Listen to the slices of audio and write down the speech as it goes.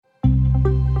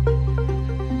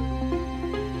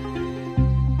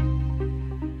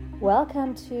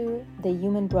Welcome to the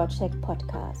Human Project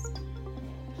podcast.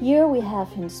 Here we have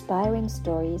inspiring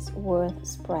stories worth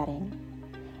spreading.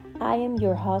 I am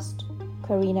your host,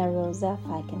 Karina Rosa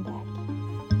Falkenberg.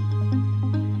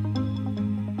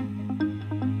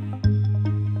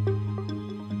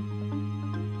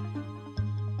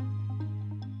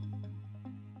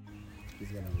 He's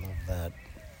gonna love that.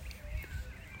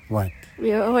 What?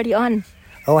 We are already on.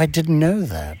 Oh, I didn't know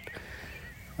that.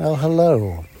 Well,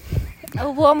 hello. A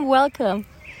warm welcome.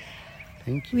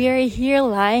 Thank you. We are here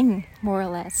lying, more or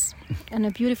less, on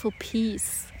a beautiful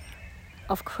piece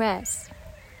of grass.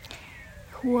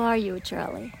 Who are you,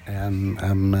 Charlie?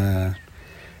 I'm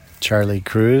Charlie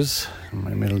Cruz.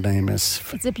 My middle name is...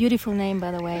 It's a beautiful name,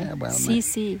 by the way.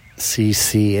 CC.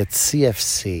 CC. It's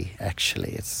CFC,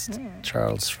 actually. It's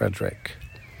Charles Frederick.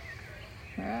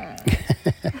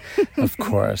 Of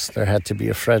course, there had to be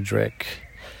a Frederick.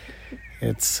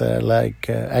 It's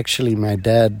actually my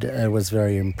dad was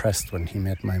very impressed when he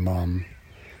met my mom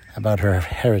about her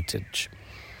heritage.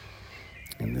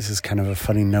 And this is kind of a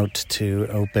funny note to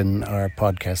open our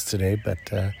podcast today, but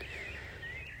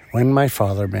when my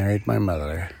father married my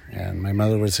mother, and my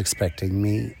mother was expecting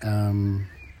me,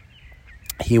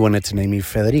 he wanted to name me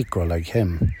Federico like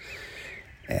him.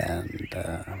 And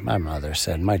my mother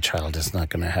said, my child is not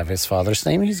going to have his father's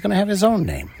name, he's going to have his own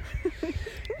name.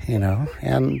 You know,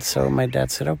 and so my dad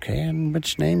said, okay, and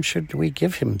which name should we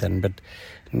give him then?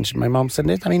 And my mom said,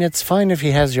 I mean, it's fine if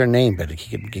he has your name, but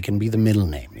he can be the middle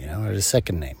name, you know, or the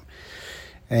second name.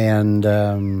 And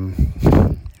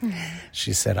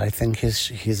she said, I think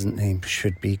his name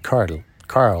should be Carl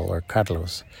or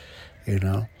Carlos, you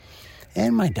know.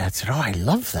 And my dad said, oh, I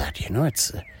love that, you know,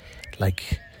 it's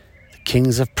like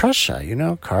Kings of Prussia, you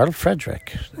know, Karl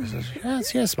Frederick. I said,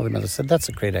 yes. My mother said, that's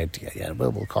a great idea. Yeah,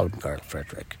 we'll call him Karl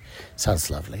Frederick. Sounds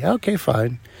lovely. Okay,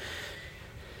 fine.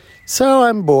 So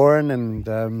I'm born, and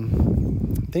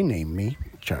they named me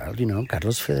child, you know,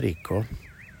 Carlos Federico.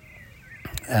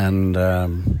 And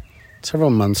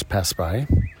several months pass by,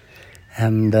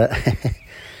 and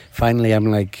finally I'm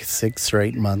like 6 or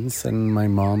 8 months, and my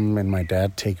mom and my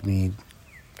dad take me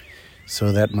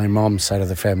so that my mom's side of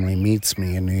the family meets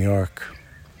me in New York.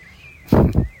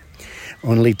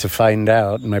 Only to find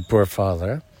out, my poor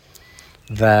father,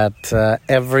 that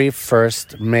every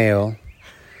first male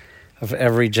of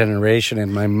every generation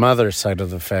in my mother's side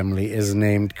of the family is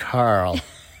named Carl.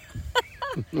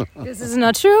 This is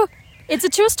not true. It's a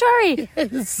true story.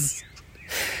 Yes.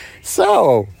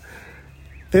 So,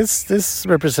 this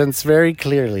represents very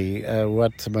clearly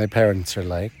what my parents are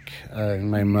like.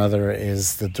 My mother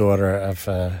is the daughter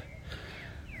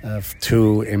of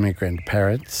 2 immigrant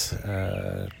parents.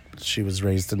 She was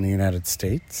raised in the United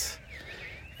States,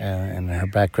 and her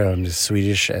background is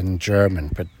Swedish and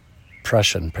German, but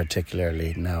Prussian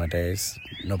particularly nowadays.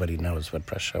 Nobody knows what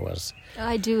Prussia was.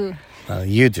 I do.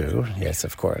 You do, yes,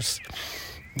 of course.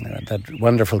 That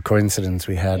wonderful coincidence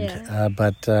we had. Yeah.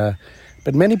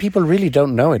 But many people really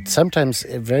don't know it. Sometimes,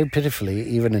 very pitifully,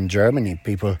 even in Germany,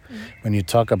 people, when you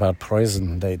talk about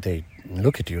Preußen, they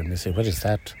look at you and they say, what is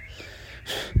that?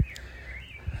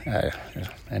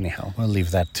 Anyhow, we'll leave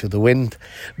that to the wind.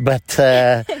 But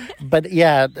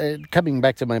yeah, coming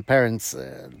back to my parents,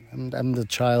 I'm the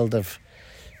child of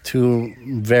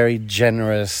 2 very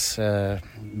generous,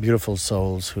 beautiful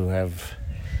souls who have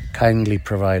kindly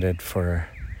provided for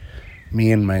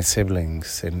me and my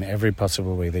siblings in every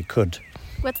possible way they could.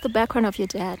 What's the background of your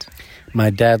dad? My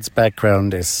dad's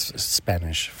background is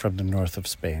Spanish, from the north of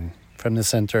Spain, from the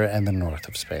center and the north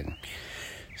of Spain.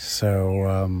 So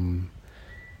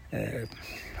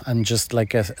I'm just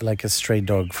like a stray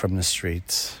dog from the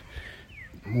streets.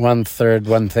 1/3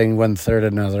 one thing, 1/3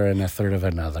 another, and 1/3 of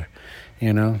another.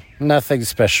 You know, nothing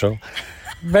special.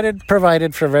 But it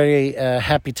provided for very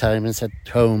happy times at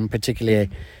home, particularly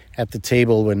at the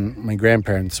table when my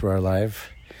grandparents were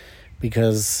alive,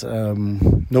 because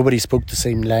nobody spoke the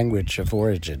same language of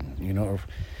origin. You know,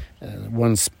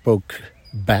 one spoke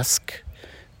Basque,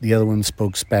 the other one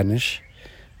spoke Spanish,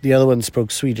 the other one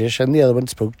spoke Swedish, and the other one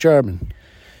spoke German.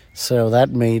 So that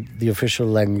made the official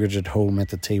language at home at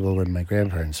the table when my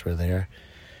grandparents were there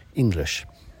English.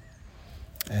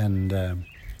 And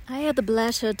I had the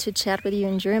pleasure to chat with you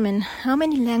in German. How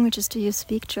many languages do you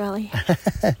speak, Charlie?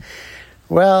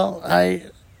 Well,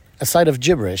 aside of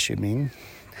gibberish, you mean,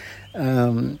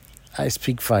 I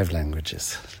speak 5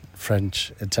 languages: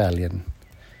 French, Italian,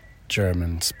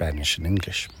 German, Spanish, and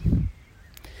English.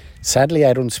 Sadly,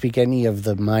 I don't speak any of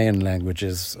the Mayan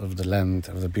languages of the land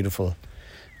of the beautiful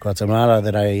Guatemala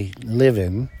that I live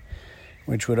in,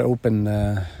 which would open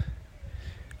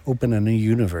a new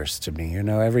universe to me. You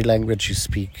know, every language you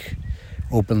speak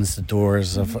opens the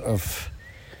doors of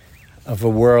a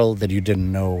world that you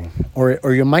didn't know,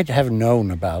 or you might have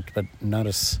known about, but not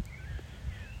as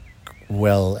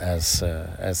well as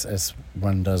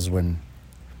one does when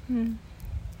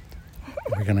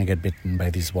we're gonna get bitten by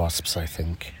these wasps, I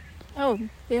think. Oh,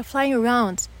 they're flying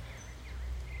around.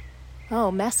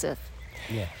 Oh, massive.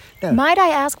 Yeah. Might I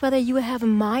ask whether you have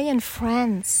Mayan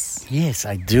friends? Yes,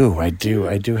 I do. I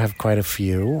do have quite a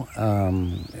few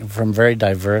from very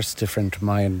diverse, different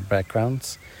Mayan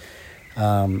backgrounds.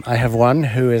 I have one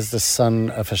who is the son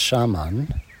of a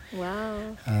shaman.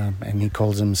 Wow. And he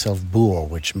calls himself Búho,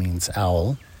 which means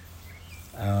owl.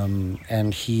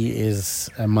 And he is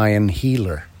a Mayan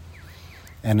healer.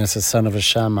 And as a son of a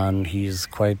shaman, he's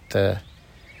quite a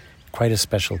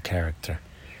special character.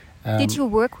 Did you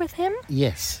work with him?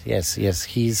 Yes.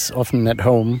 He's often at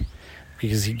home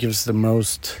because he gives the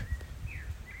most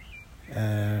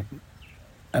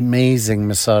amazing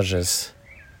massages.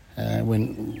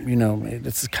 When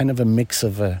it's kind of a mix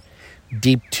of a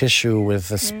deep tissue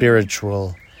with a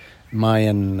spiritual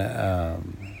Mayan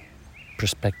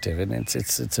perspective, and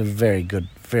it's a very good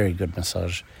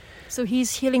massage. So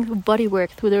he's healing through body work,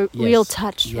 through the real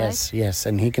touch, right? Yes,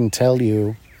 and he can tell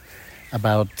you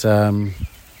about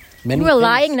many You are things.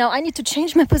 lying now. I need to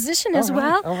change my position as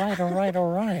well. All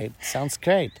right. Sounds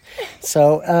great.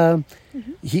 So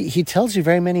he tells you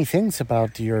very many things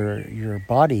about your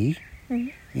body.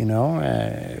 You know,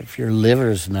 if your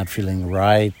liver's not feeling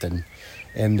right,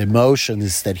 and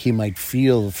emotions that he might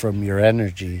feel from your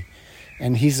energy,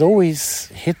 and he's always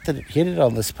hit it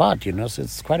on the spot. You know, so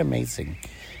it's quite amazing.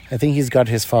 I think he's got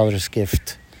his father's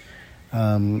gift.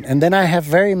 And then I have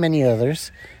very many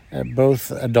others.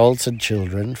 Both adults and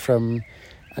children from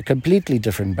a completely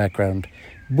different background.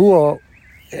 Búho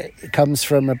comes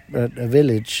from a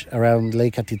village around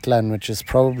Lake Atitlan, which is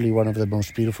probably one of the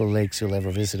most beautiful lakes you'll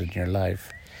ever visit in your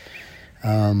life,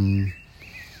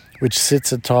 which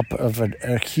sits atop of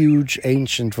a huge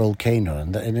ancient volcano.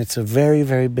 And it's a very,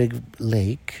 very big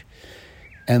lake.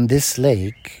 And this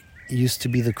lake used to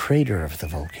be the crater of the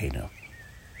volcano.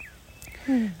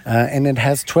 And it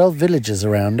has 12 villages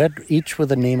around it, each with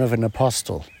the name of an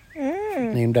apostle,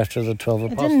 named after the 12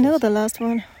 apostles. I didn't know the last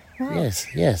one. Wow.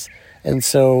 Yes. And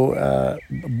so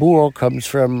Búho comes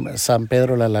from San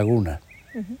Pedro La Laguna.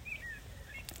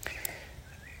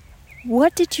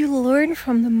 What did you learn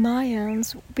from the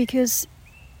Mayans? Because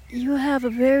you have a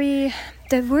very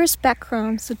diverse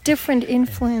background, so different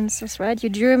influences, right?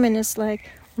 Your German is like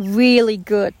really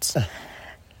good.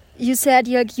 You said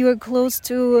you're close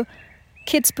to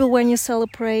Kitzbühel when you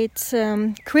celebrate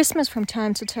Christmas from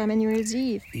time to time and New Year's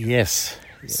Eve. Yes.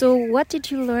 So what did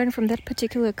you learn from that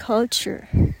particular culture?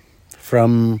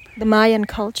 From the Mayan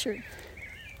culture?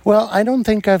 Well, I don't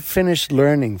think I've finished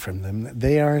learning from them.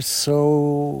 Their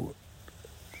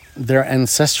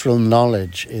ancestral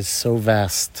knowledge is so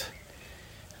vast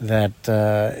that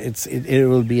it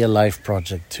will be a life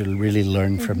project to really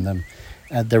learn from them.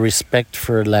 The respect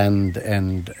for land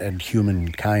and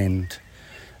humankind,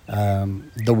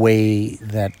 the way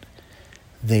that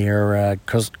their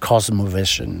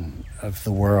cosmovision of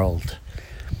the world,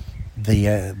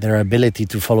 their ability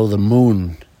to follow the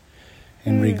moon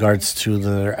in regards to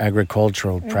their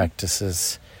agricultural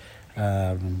practices,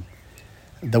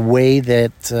 the way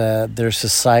that their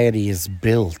society is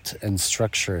built and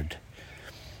structured,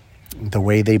 the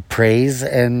way they praise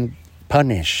and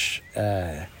punish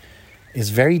is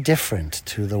very different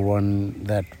to the one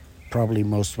that probably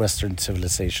most Western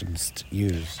civilizations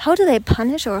use. How do they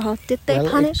punish, or how did they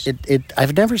punish?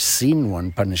 I've never seen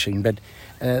one punishing, but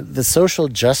the social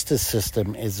justice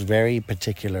system is very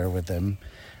particular with them.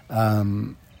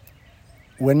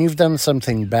 When you've done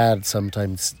something bad,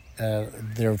 sometimes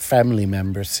their family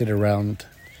members sit around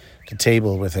the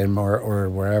table with him or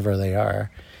wherever they are,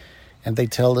 and they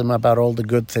tell them about all the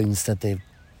good things that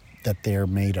they're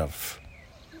made of.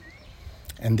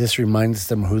 And this reminds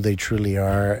them who they truly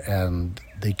are, and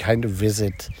they kind of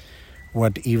visit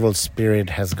what evil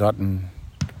spirit has gotten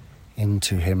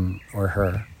into him or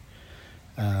her,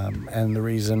 and the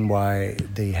reason why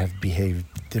they have behaved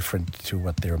different to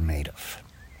what they're made of.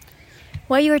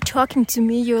 While you're talking to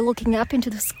me, you're looking up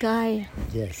into the sky.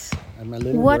 Yes, I'm a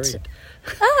little worried.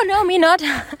 Oh, no, me not.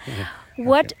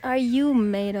 What are you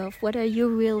made of? What are you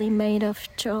really made of,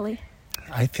 Charlie?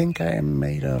 I think I am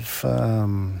made of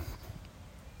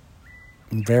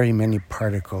very many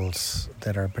particles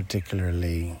that are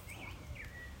particularly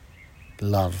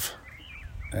love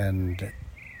and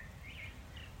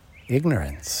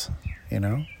ignorance,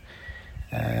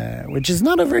 which is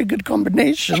not a very good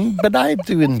combination, but I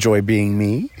do enjoy being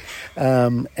me.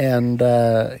 And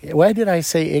why did I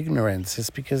say ignorance? It's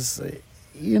because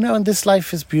and this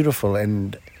life is beautiful.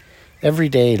 And every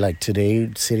day, like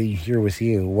today, sitting here with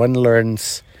you, one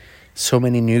learns so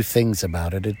many new things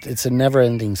about it. It's a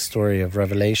never-ending story of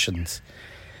revelations.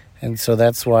 And so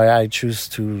that's why I choose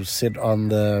to sit on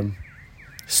the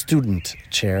student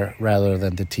chair rather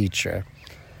than the teacher.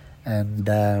 And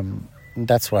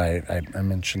that's why I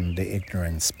mentioned the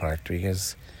ignorance part,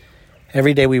 because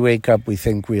every day we wake up, we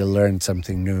think we'll learn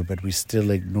something new, but we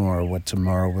still ignore what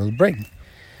tomorrow will bring.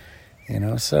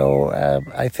 So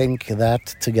I think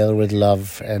that, together with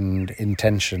love and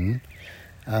intention,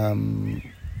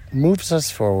 moves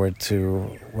us forward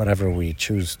to whatever we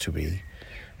choose to be.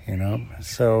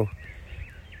 So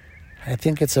I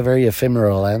think it's a very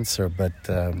ephemeral answer, but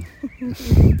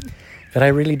but I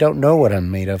really don't know what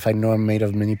I'm made of. I know I'm made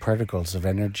of many particles of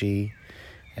energy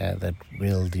that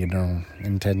wield,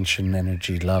 intention,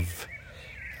 energy, love.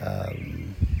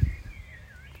 And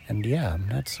I'm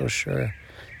not so sure.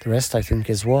 The rest, I think,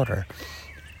 is water.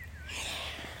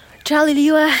 Charlie,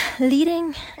 you are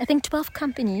leading, I think, 12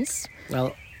 companies.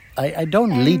 Well, I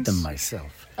don't lead them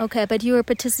myself. Okay, but you are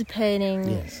participating.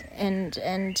 Yes.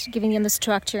 and giving them the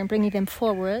structure and bringing them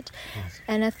forward. Yes.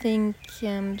 And I think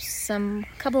some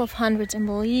couple of hundred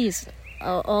employees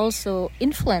are also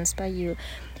influenced by you.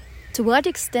 To what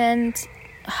extent,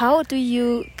 how do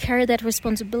you carry that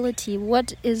responsibility?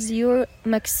 What is your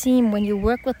maxim when you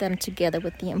work with them together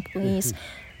with the employees?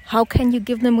 How can you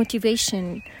give them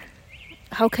motivation?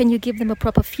 How can you give them a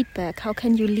proper feedback? How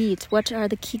can you lead? What are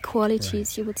the key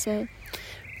qualities, you would say?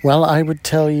 Well, I would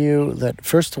tell you that,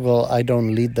 first of all, I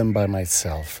don't lead them by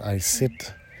myself. I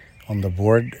sit on the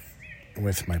board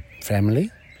with my family,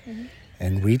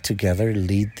 and we together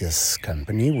lead this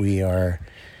company. We are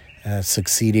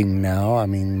succeeding now. I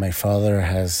mean, my father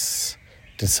has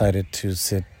decided to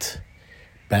sit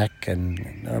back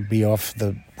and be off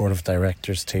the board of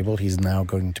directors table. He's now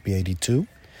going to be 82.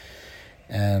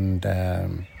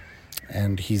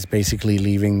 And he's basically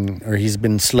leaving, or he's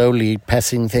been slowly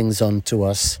passing things on to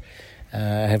us.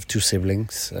 I have two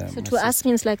siblings. So to us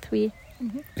means like 3.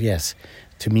 Yes,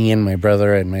 to me and my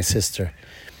brother and my sister.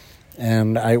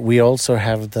 And we also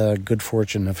have the good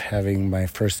fortune of having my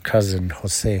first cousin,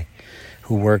 Jose,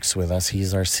 who works with us.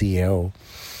 He's our CEO.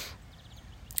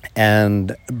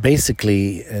 And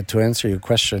basically, to answer your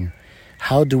question,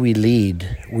 how do we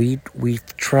lead? We've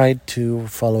tried to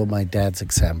follow my dad's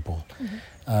example.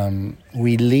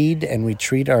 We lead and we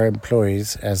treat our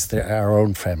employees as our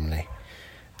own family.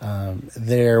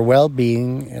 Their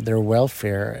well-being, their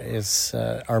welfare is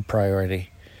our priority,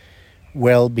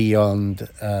 well beyond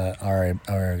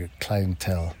our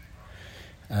clientele.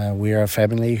 We are a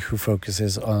family who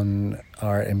focuses on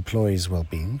our employees'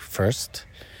 well-being first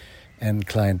and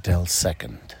clientele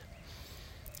second.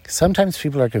 Sometimes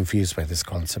people are confused by this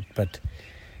concept, but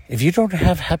if you don't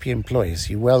have happy employees,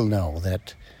 you well know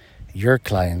that your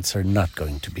clients are not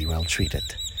going to be well treated,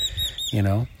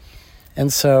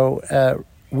 And so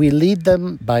we lead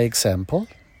them by example.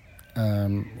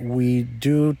 We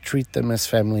do treat them as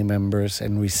family members,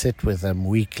 and we sit with them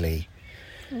weekly.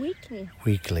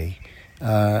 Weekly.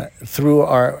 Through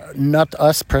not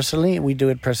us personally, we do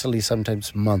it personally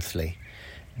sometimes monthly,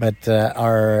 but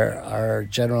our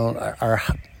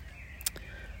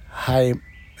high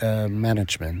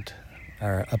management,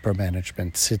 our upper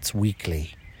management sits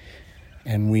weekly.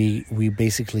 And we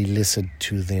basically listen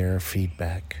to their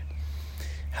feedback.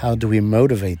 How do we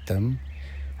motivate them?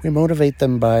 We motivate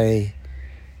them by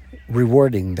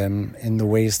rewarding them in the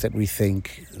ways that we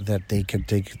think that they can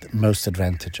take the most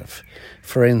advantage of.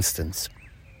 For instance,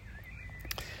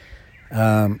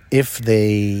 if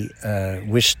they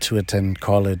wish to attend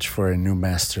college for a new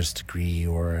master's degree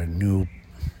or a new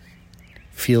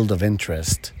field of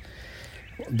interest,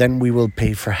 then we will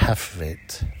pay for half of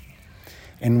it.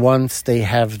 And once they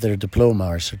have their diploma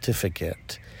or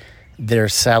certificate, their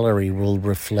salary will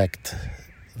reflect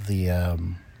the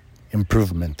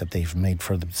improvement that they've made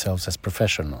for themselves as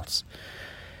professionals.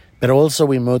 But also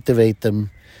we motivate them,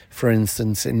 for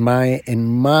instance, in my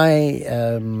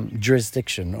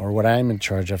jurisdiction, or what I'm in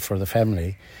charge of for the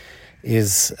family,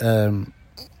 is the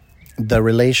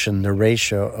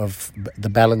ratio of the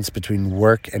balance between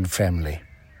work and family.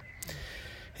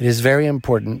 It is very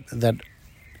important that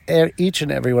each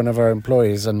and every one of our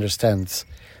employees understands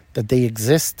that they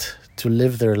exist to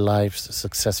live their lives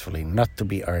successfully, not to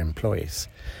be our employees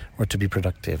or to be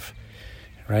productive,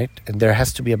 right? And there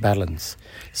has to be a balance.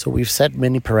 So we've set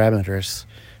many parameters.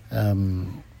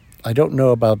 I don't know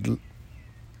about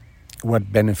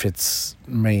what benefits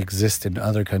may exist in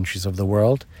other countries of the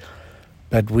world,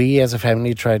 but we as a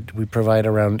family we provide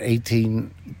around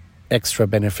 18 extra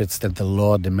benefits that the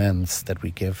law demands that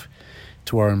we give.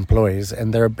 to our employees,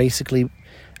 and they're basically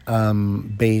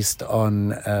based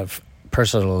on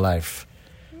personal life,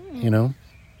 you know.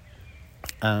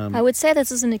 I would say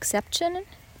this is an exception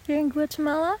here in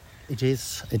Guatemala. It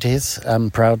is. I'm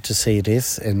proud to say it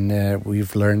is, and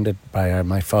we've learned it by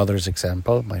my father's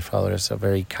example. My father is a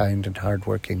very kind and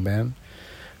hardworking man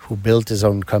who built his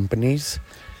own companies.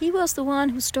 He was the one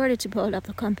who started to build up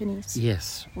the companies.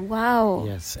 Yes. Wow.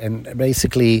 Yes, and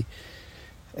basically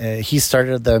he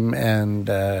started them and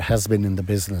has been in the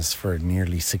business for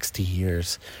nearly 60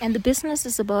 years. And the business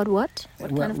is about what?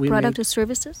 What kind of product or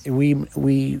services?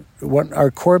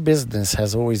 Our core business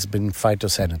has always been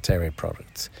phytosanitary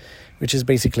products, which is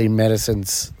basically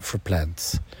medicines for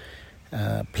plants,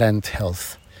 plant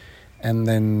health, and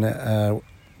then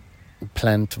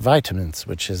plant vitamins,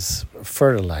 which is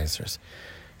fertilizers.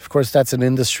 Of course, that's an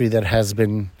industry that has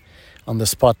been on the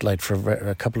spotlight for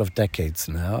a couple of decades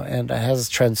now, and has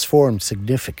transformed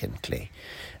significantly.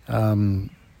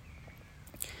 In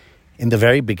the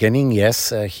very beginning,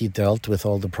 yes, he dealt with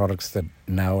all the products that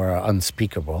now are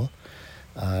unspeakable,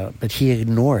 but he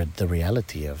ignored the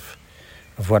reality of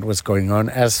what was going on,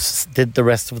 as did the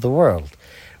rest of the world.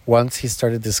 Once he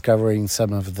started discovering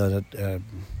some of the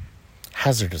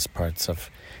hazardous parts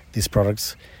of these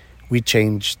products, we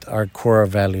changed our core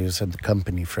values at the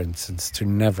company, for instance, to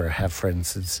never have, for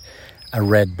instance, a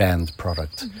red band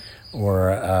product.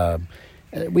 Or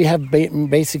we have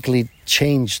basically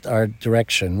changed our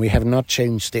direction. We have not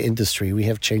changed the industry. We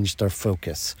have changed our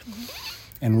focus.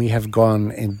 And we have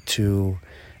gone into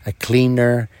a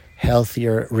cleaner,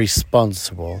 healthier,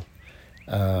 responsible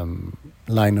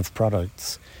line of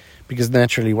products. Because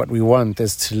naturally what we want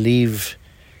is to leave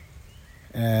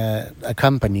a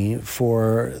company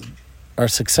for our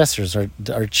successors,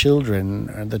 our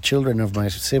children, the children of my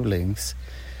siblings,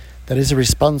 that is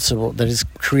responsible, that is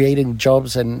creating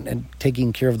jobs and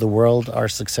taking care of the world our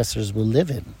successors will live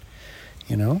in,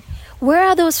 you know? Where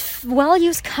are those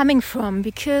values coming from?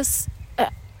 Because,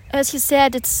 as you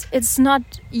said, it's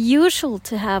not usual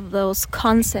to have those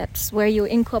concepts where you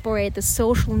incorporate the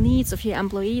social needs of your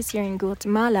employees here in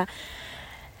Guatemala.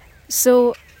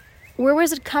 So, where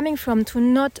was it coming from to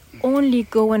not only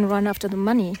go and run after the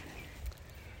money?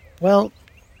 Well,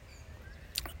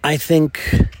 I think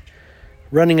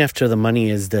running after the money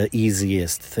is the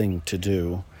easiest thing to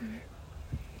do.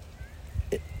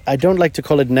 I don't like to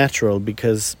call it natural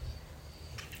because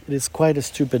it is quite a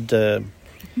stupid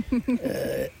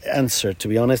answer, to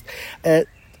be honest.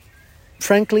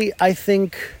 Frankly, I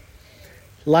think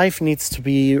life needs to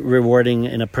be rewarding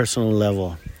in a personal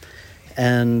level.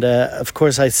 And of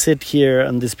course, I sit here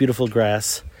on this beautiful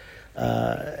grass,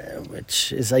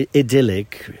 which is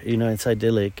idyllic. You know, it's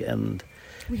idyllic, and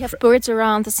we have birds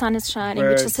around. The sun is shining.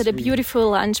 We just had a beautiful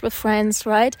lunch with friends,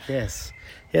 right? Yes,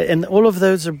 yeah, and all of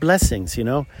those are blessings. You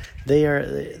know, they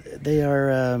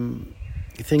are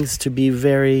things to be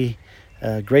very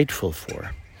grateful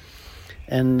for,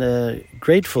 and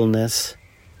gratefulness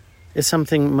is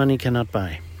something money cannot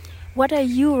buy. What are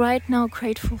you right now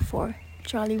grateful for,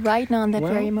 Charlie, right now in that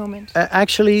very moment?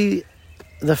 Actually,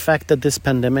 the fact that this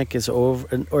pandemic is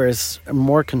over, or is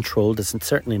more controlled, is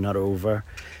certainly not over.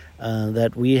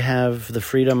 That we have the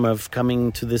freedom of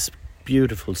coming to this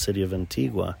beautiful city of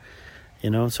Antigua. You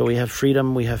know, so we have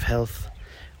freedom, we have health,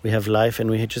 we have life, and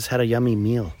we just had a yummy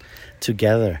meal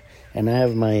together. And I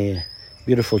have my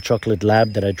beautiful chocolate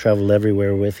lab that I travel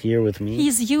everywhere with here with me.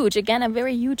 He's huge. Again, a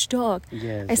very huge dog.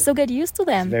 Yes, I still get used to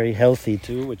them. It's very healthy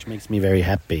too, which makes me very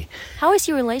happy. How is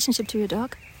your relationship to your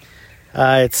dog?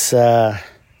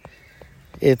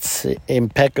 It's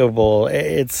impeccable.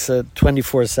 It's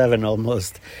 24/7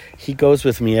 almost. He goes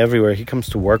with me everywhere. He comes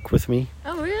to work with me.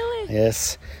 Oh, really?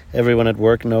 Yes. Everyone at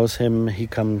work knows him. He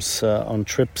comes on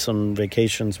trips, on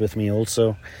vacations with me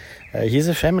also. He's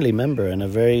a family member and a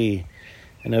very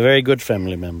good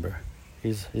family member.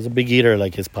 He's a big eater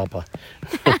like his papa.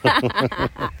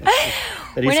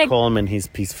 But he's calm and he's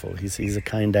peaceful. He's a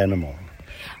kind animal.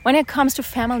 When it comes to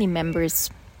family members,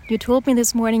 you told me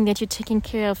this morning that you're taking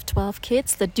care of 12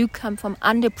 kids that do come from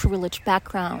underprivileged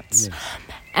backgrounds. Yes.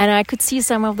 And I could see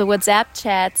some of the WhatsApp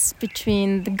chats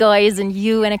between the guys and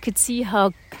you, and I could see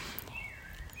how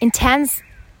intense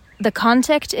the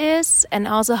contact is and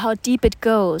also how deep it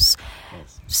goes.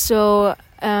 Yes. So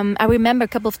I remember a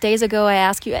couple of days ago I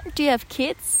asked you, do you have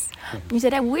kids? Mm-hmm. You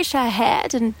said, I wish I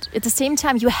had. And at the same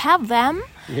time, you have them.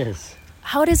 Yes.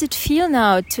 How does it feel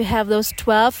now to have those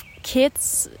 12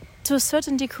 kids? To a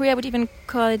certain degree, I would even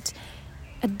call it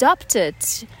adopted.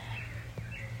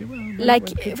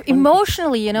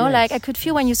 emotionally, you know, Yes. like I could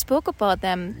feel when you spoke about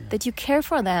them that you care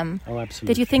for them, Oh, absolutely.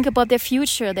 that you think about their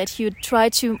future, that you try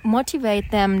to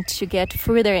motivate them to get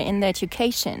further in their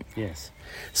education. Yes.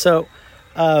 So,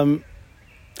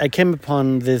 I came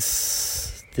upon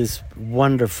this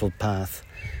wonderful path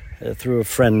through a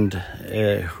friend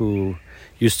who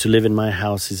used to live in my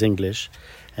house. He's English,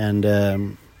 and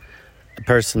a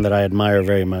person that I admire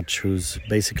very much, who's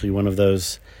basically one of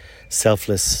those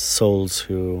selfless souls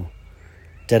who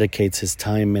dedicates his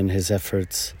time and his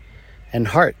efforts and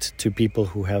heart to people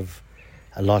who have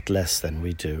a lot less than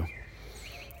we do.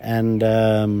 And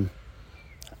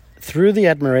through the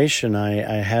admiration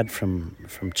I had from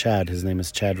Chad, his name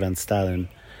is Chad Van Stalen,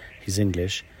 he's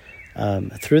English,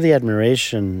 through the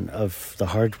admiration of the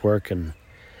hard work and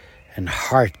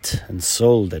heart and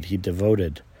soul that he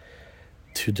devoted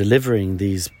to delivering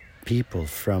these people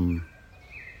from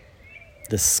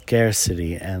the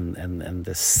scarcity and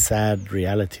the sad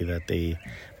reality that they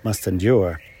must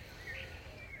endure,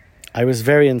 I was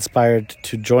very inspired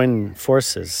to join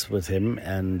forces with him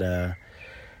and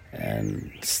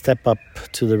step up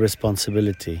to the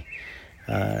responsibility.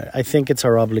 I think it's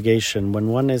our obligation when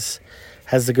one has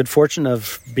the good fortune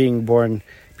of being born,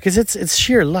 because it's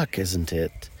sheer luck, isn't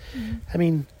it? Mm-hmm. I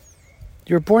mean,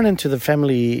 you're born into the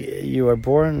family you are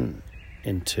born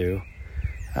into.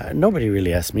 Nobody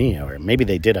really asked me, or maybe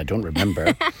they did, I don't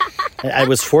remember. I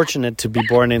was fortunate to be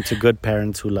born into good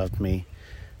parents who loved me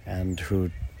and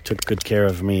who took good care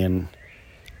of me. And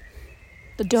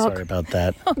the dog. Sorry about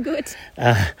that. Oh, good.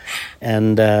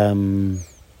 And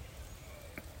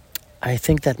I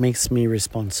think that makes me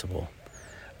responsible.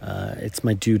 It's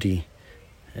my duty,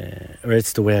 or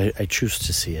it's the way I choose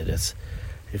to see it. It's,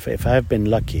 if I've been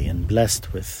lucky and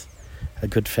blessed with a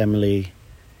good family,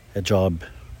 a job,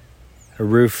 a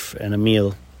roof and a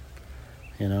meal,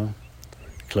 you know,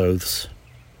 clothes,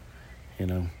 you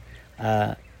know,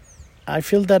 I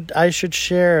feel that I should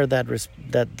share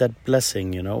that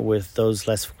blessing, you know, with those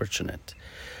less fortunate.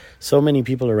 So many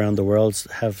people around the world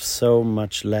have so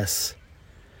much less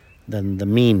than the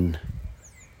mean,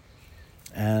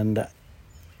 and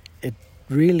it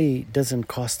really doesn't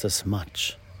cost us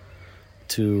much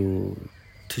to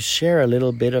share a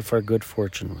little bit of our good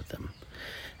fortune with them.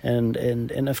 And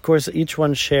of course, each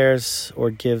one shares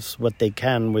or gives what they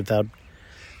can without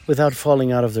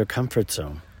falling out of their comfort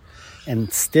zone.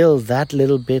 And still, that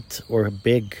little bit or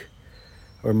big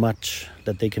or much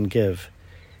that they can give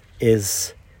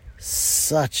makes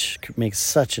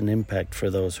such an impact for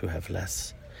those who have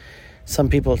less. Some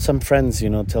friends, you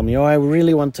know, tell me, "Oh, I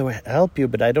really want to help you,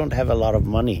 but I don't have a lot of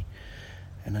money."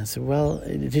 And I said, "Well,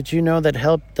 did you know that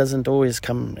help doesn't always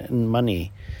come in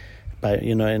money?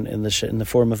 In the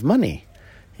form of money.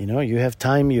 You know, you have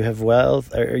time, you have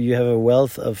wealth, or you have a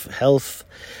wealth of health,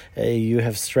 you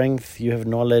have strength, you have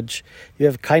knowledge, you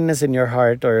have kindness in your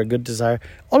heart or a good desire.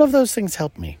 All of those things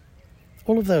help me.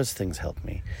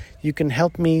 You can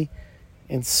help me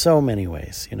in so many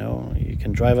ways. You know, you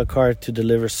can drive a car to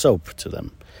deliver soap to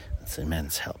them. That's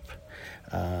immense help.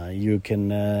 You can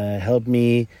help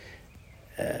me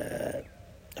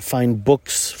find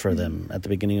books for them at the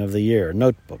beginning of the year,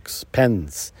 notebooks,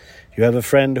 pens. You have a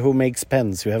friend who makes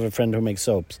pens, you have a friend who makes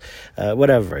soaps,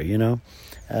 whatever, you know.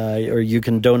 Or you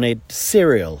can donate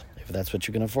cereal, if that's what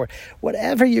you can afford.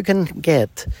 Whatever you can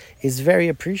get is very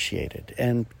appreciated.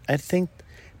 And I think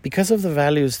because of the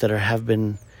values that have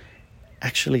been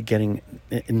actually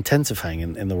intensifying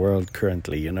in the world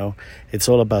currently, you know, it's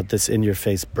all about this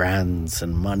in-your-face brands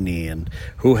and money and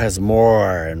who has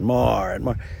more and more and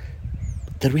more,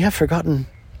 that we have forgotten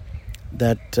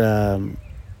that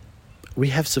we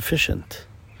have sufficient.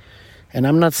 And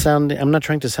I'm not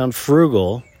trying to sound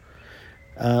frugal.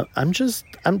 I'm just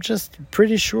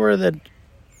pretty sure that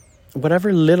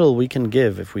whatever little we can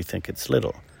give, if we think it's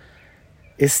little,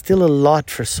 is still a lot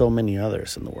for so many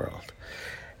others in the world.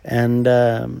 And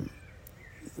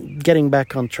getting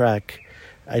back on track,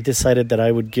 I decided that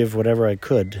I would give whatever I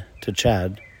could to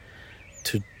Chad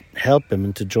to help him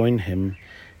and to join him,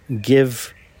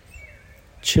 give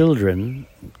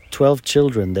 12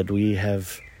 children that we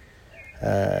have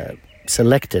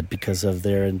selected because of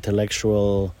their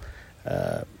intellectual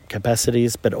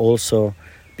capacities, but also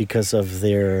because of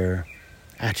their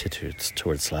attitudes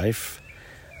towards life.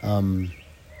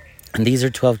 And these are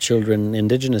 12 children,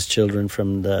 indigenous children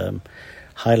from the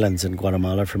highlands in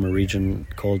Guatemala, from a region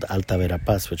called Alta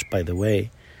Verapaz, which, by the way,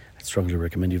 I strongly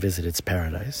recommend you visit. It's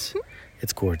paradise.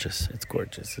 It's gorgeous.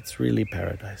 It's really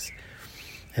paradise.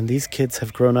 And these kids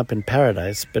have grown up in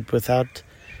paradise, but without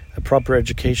a proper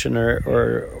education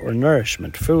or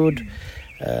nourishment. Food,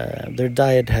 their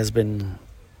diet has been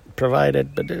provide it,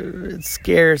 but it's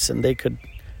scarce, and they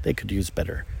could use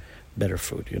better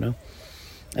food, you know.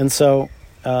 And so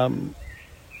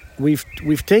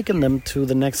we've taken them to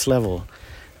the next level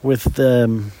with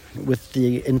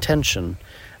the intention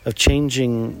of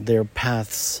changing their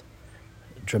paths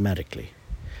dramatically.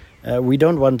 We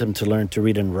don't want them to learn to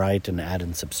read and write and add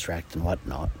and subtract and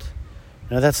whatnot.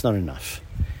 No, that's not enough.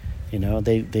 You know,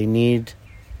 they need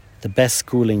the best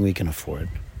schooling we can afford,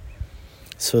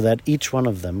 so that each one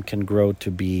of them can grow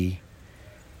to be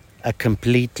a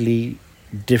completely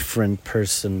different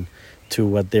person to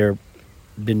what they're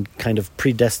been kind of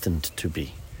predestined to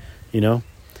be. You know,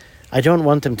 I don't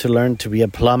want them to learn to be a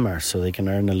plumber so they can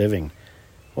earn a living.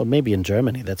 Well, maybe in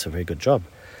Germany that's a very good job,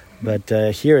 but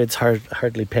here it's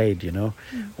hardly paid, you know,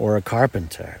 or a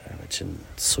carpenter, which in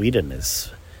Sweden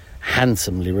is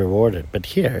handsomely rewarded, but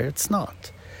here it's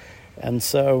not. And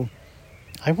so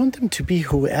I want them to be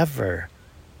whoever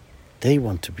they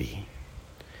want to be,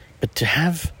 but to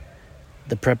have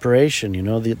the preparation, you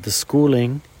know, the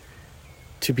schooling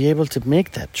to be able to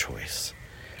make that choice.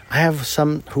 I have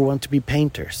some who want to be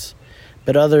painters,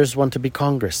 but others want to be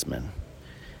congressmen.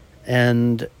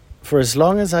 And for as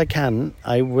long as I can,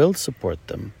 I will support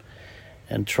them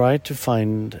and try to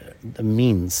find the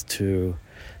means to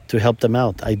help them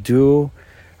out. I do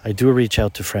reach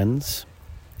out to friends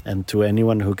and to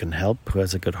anyone who can help, who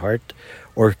has a good heart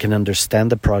or can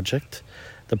understand the project.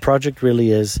 The project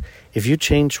really is, if you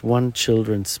change one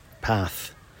children's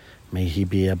path, may he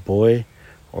be a boy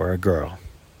or a girl,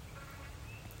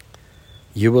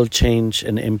 you will change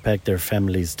and impact their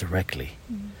families directly.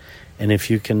 And if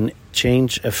you can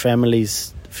change a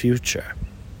family's future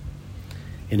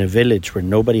in a village where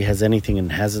nobody has anything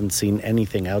and hasn't seen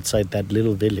anything outside that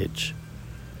little village,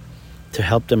 to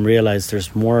help them realize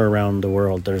there's more around the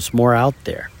world, there's more out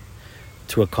there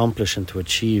to accomplish and to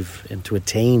achieve and to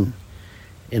attain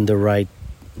in the right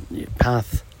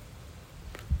path,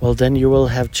 well, then you will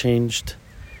have changed,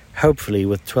 hopefully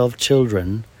with 12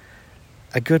 children,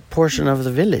 a good portion of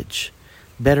the village.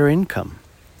 Better income,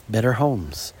 better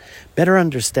homes, better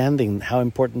understanding how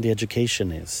important the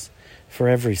education is for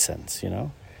every sense, you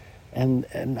know. And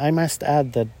I must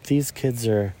add that these kids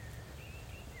are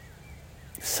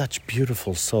such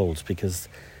beautiful souls, because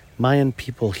Mayan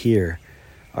people here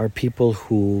are people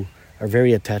who are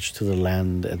very attached to the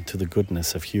land and to the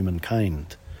goodness of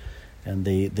humankind, and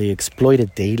they exploit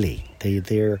it daily.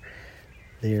 They're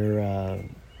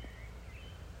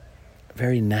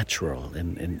very natural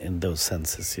in those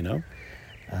senses, you know.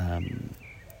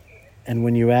 And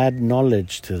when you add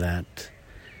knowledge to that,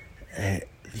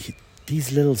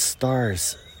 these little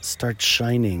stars start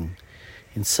shining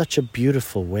in such a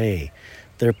beautiful way.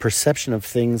 Their perception of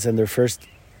things and their first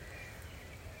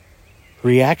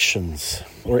reactions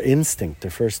or instinct,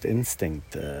 their first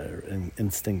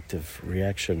instinctive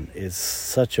reaction is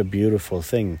such a beautiful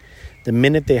thing. The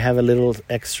minute they have a little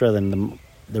extra than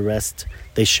the rest,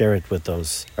 they share it with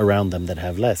those around them that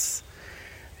have less.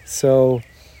 So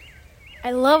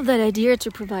I love that idea to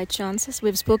provide chances.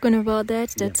 We've spoken about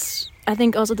that. That's, I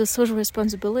think, also the social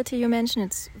responsibility you mentioned.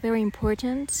 It's very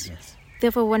important. Yes.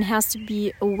 Therefore, one has to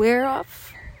be aware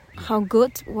of how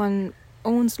good one's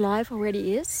own life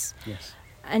already is. Yes.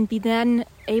 And be then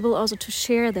able also to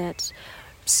share that.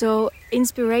 So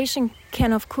inspiration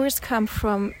can, of course, come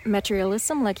from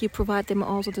materialism, like you provide them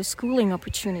also the schooling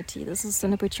opportunity. This is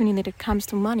an opportunity that comes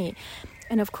to money.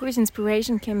 And of course,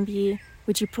 inspiration can be,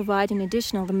 which you provide in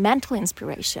additional, the mental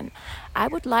inspiration. I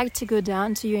would like to go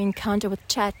down to your encounter with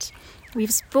Chet.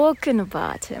 We've spoken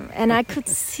about him, and I could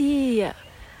see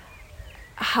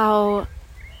how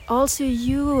also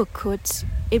you could,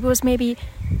 it was maybe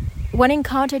one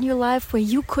encounter in your life where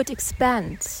you could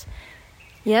expand.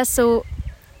 Yeah, so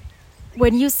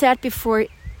when you said before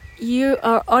you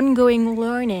are ongoing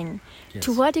learning, yes,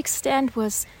 to what extent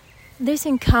was this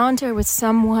encounter with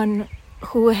someone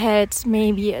who had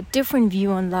maybe a different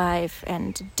view on life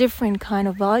and a different kind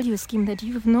of value scheme that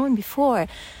you've known before,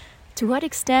 to what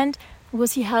extent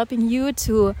was he helping you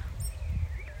to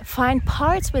find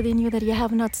parts within you that you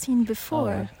have not seen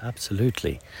before? Oh,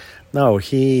 absolutely. No,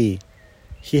 he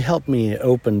helped me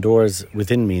open doors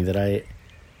within me that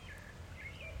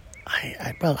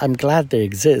well, I'm glad they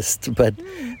exist, but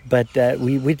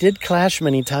we did clash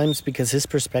many times because his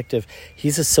perspective,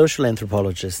 he's a social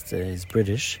anthropologist, he's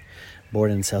British, born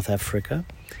in South Africa,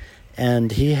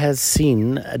 and he has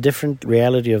seen a different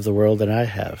reality of the world than I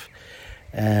have.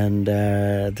 And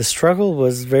the struggle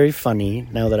was very funny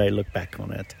now that I look back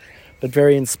on it, but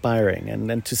very inspiring. And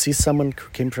then to see someone who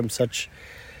came from such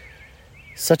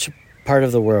a part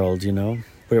of the world, you know,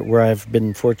 where I've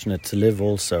been fortunate to live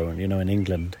also, you know, in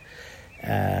England,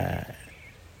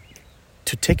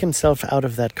 to take himself out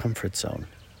of that comfort zone,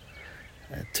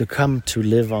 to come to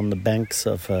live on the banks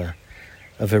of a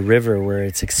river where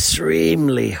it's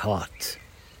extremely hot,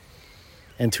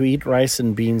 and to eat rice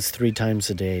and beans 3 times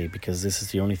a day because this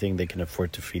is the only thing they can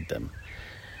afford to feed them,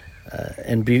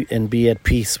 and be at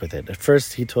peace with it. At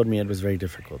first, he told me it was very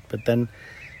difficult, but then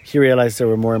he realized there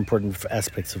were more important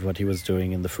aspects of what he was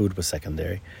doing, and the food was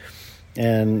secondary.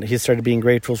 And he started being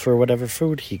grateful for whatever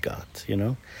food he got, you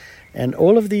know. And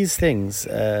all of these things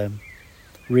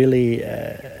really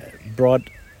brought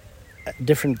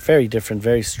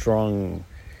very strong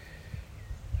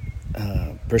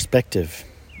perspective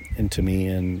into me.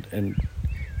 And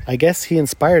I guess he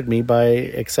inspired me by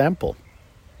example.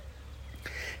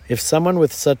 If someone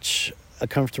with such a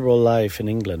comfortable life in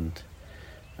England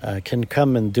can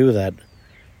come and do that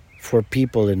for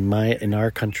people in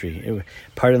our country,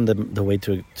 pardon the way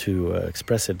to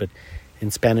express it, but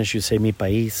in Spanish you say mi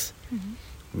país,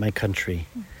 my country.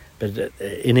 But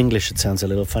in English it sounds a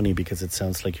little funny because it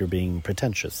sounds like you're being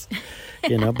pretentious,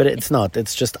 you know. But it's not.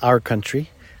 It's just our country.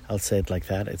 I'll say it like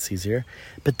that. It's easier.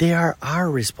 But they are our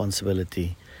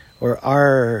responsibility, or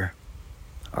our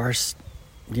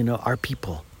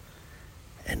people.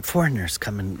 And foreigners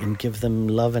come and give them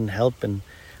love and help and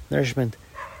nourishment.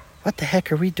 What the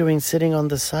heck are we doing sitting on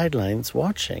the sidelines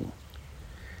watching?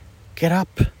 Get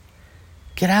up.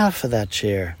 Get out of that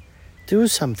chair. Do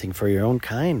something for your own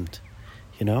kind,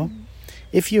 you know?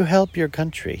 If you help your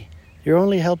country, you're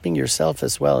only helping yourself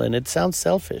as well, and it sounds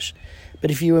selfish.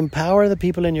 But if you empower the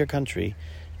people in your country,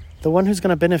 the one who's going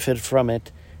to benefit from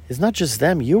it is not just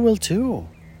them, you will too.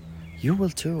 You will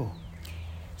too.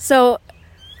 So,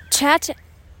 Chad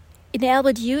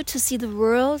enabled you to see the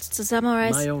world, to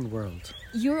summarize... My own world.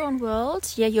 Your own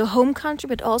world, yeah, your home country,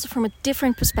 but also from a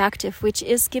different perspective, which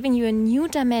is giving you a new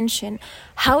dimension.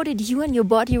 How did you and your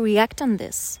body react on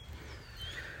this?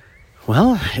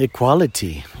 Well,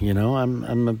 equality, you know,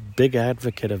 I'm a big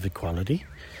advocate of equality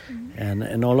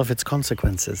and all of its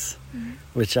consequences,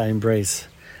 which I embrace.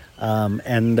 How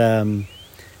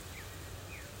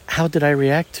did I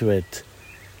react to it?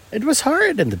 It was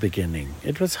hard in the beginning.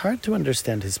 It was hard to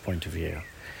understand his point of view.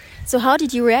 So how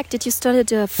did you react? Did you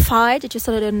start a fight? Did you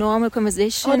start a normal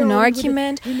conversation, an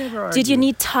argument? We never argued. Did you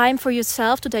need time for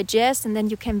yourself to digest, and then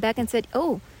you came back and said,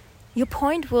 oh, your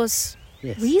point was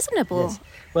reasonable? Yes.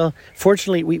 Well,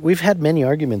 fortunately, we've had many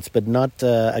arguments, but not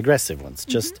aggressive ones.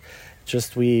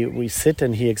 Just we sit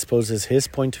and he exposes his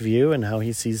point of view and how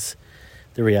he sees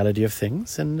the reality of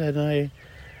things. And then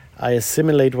I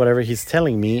assimilate whatever he's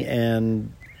telling me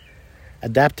and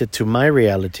adapt it to my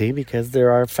reality, because there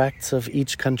are facts of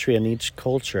each country and each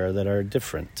culture that are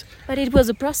different. But it was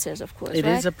a process, of course, It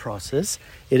is a process.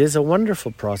 It is a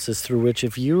wonderful process through which,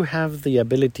 if you have the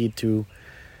ability to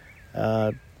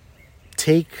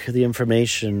take the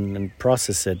information and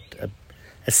process it,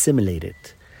 assimilate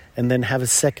it, and then have a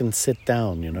second sit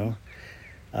down, you know.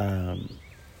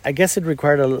 I guess it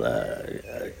required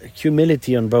a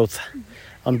humility on both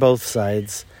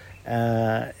sides,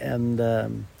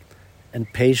 and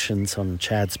patience on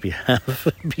Chad's behalf,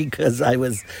 because I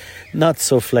was not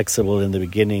so flexible in the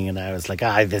beginning, and I was like,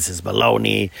 this is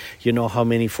baloney. You know how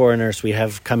many foreigners we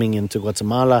have coming into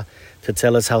Guatemala to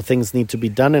tell us how things need to be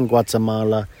done in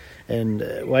Guatemala, and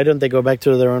why don't they go back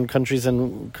to their own countries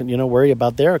and, you know, worry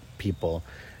about their people?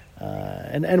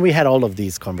 And we had all of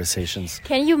these conversations.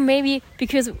 Can you maybe,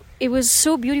 because it was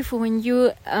so beautiful when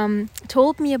you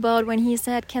told me about when he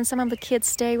said, can some of the kids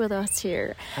stay with us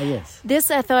here? Yes. This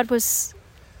I thought it's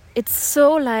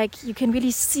so like you can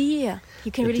really see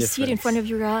it in front of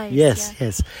your eyes.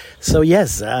 Yes. So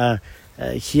yes,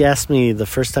 he asked me, the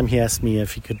first time he asked me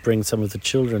if he could bring some of the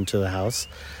children to the house,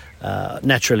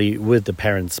 naturally with the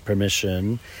parents'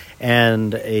 permission,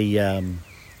 and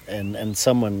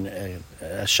someone,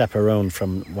 a chaperone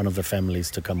from one of the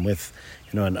families to come with,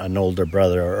 you know, an older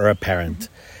brother or a parent.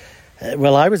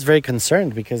 Well, I was very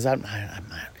concerned because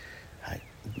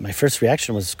my first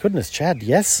reaction was, goodness, Chad,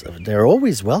 yes, they're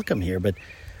always welcome here, but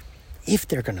if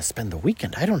they're going to spend the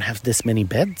weekend, I don't have this many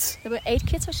beds. There were 8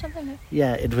 kids or something?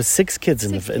 Yeah, it was 6 kids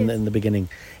in the beginning.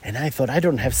 And I thought, I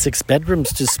don't have 6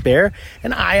 bedrooms to spare.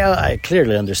 And I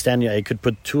clearly understand I could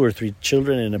put 2 or 3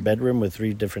 children in a bedroom with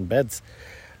 3 different beds.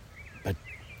 But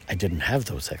I didn't have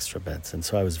those extra beds. And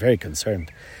so I was very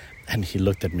concerned. And he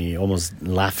looked at me almost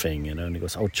laughing, you know, and he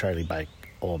goes, oh, Charlie, by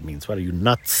all means, what are you,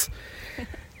 nuts?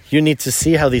 You need to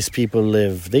see how these people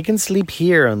live. They can sleep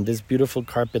here on this beautiful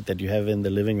carpet that you have in the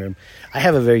living room. I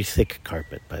have a very thick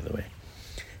carpet, by the way.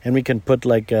 And we can put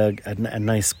like a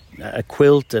nice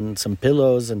quilt and some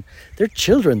pillows. And they're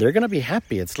children. They're going to be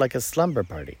happy. It's like a slumber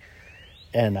party.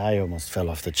 And I almost fell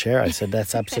off the chair. I said,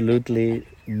 that's absolutely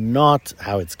not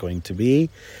how it's going to be.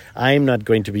 I'm not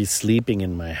going to be sleeping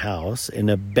in my house, in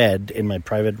a bed, in my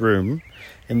private room,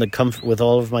 in the with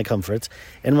all of my comforts,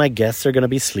 and my guests are going to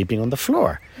be sleeping on the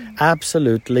floor.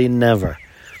 Absolutely never.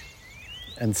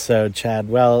 And so Chad,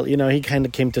 well, he kind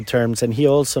of came to terms, and he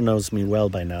also knows me well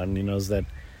by now, and he knows that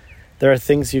there are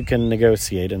things you can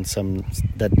negotiate and some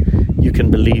that you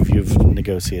can believe you've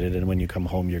negotiated, and when you come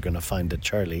home, you're going to find that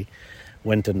Charlie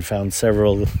went and found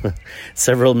several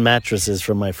mattresses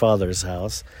from my father's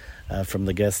house, from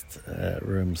the guest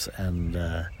rooms, and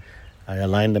I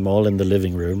aligned them all in the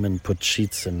living room and put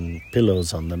sheets and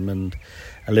pillows on them and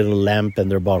a little lamp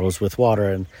and their bottles with water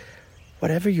and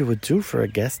whatever you would do for a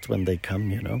guest when they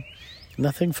come,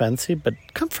 Nothing fancy, but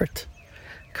comfort.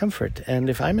 Comfort. And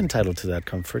if I'm entitled to that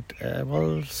comfort,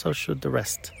 well, so should the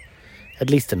rest. At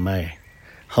least in my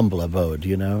humble abode,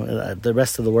 The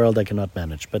rest of the world I cannot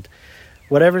manage. But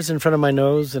whatever's in front of my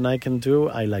nose and I can do,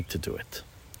 I like to do it.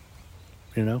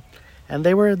 And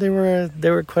they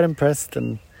were quite impressed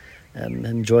and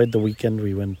enjoyed the weekend.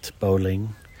 We went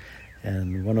bowling,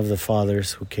 and one of the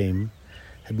fathers who came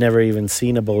had never even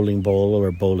seen a bowling ball or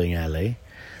a bowling alley.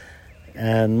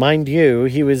 And mind you,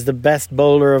 he was the best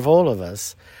bowler of all of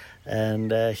us.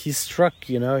 And he struck,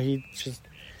 it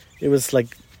was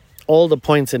like all the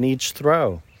points in each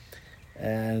throw.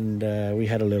 And we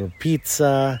had a little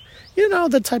pizza,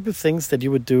 the type of things that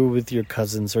you would do with your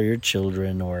cousins or your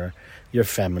children or your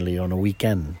family on a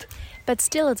weekend. But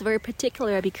still, it's very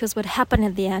particular because what happened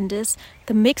at the end is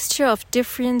the mixture of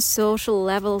different social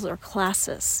levels or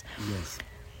classes. Yes.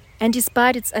 And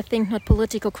despite it's, I think, not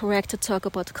politically correct to talk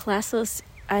about classes,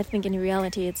 I think in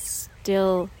reality it's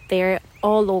still there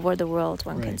all over the world,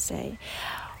 one can say.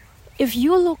 If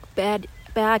you look back,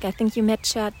 I think you met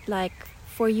Chad like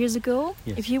 4 years ago.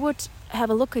 Yes. If you would have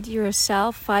a look at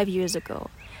yourself 5 years ago,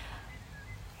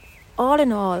 all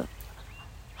in all,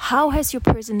 how has your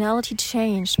personality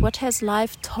changed? What has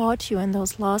life taught you in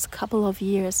those last couple of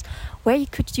years? Where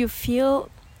could you feel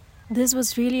this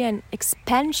was really an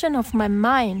expansion of my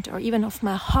mind or even of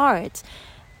my heart?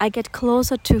 I get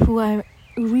closer to who I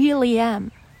really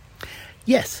am.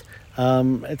 Yes,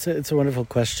 it's a wonderful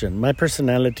question. My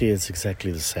personality is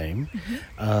exactly the same.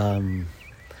 Mm-hmm.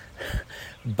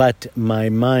 But my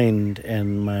mind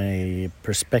and my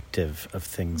perspective of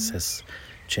things has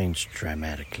changed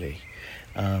dramatically.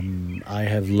 I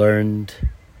have learned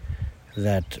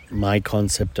that my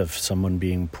concept of someone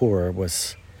being poor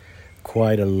was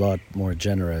quite a lot more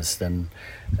generous than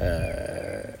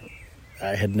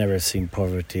I had never seen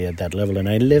poverty at that level. And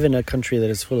I live in a country that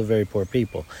is full of very poor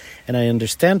people. And I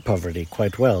understand poverty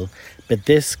quite well. But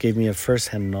this gave me a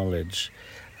first-hand knowledge.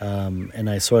 And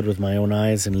I saw it with my own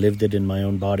eyes and lived it in my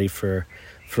own body for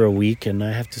a week. And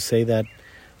I have to say that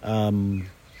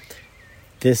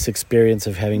this experience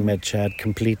of having met Chad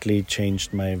completely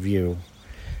changed my view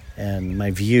and my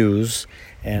views,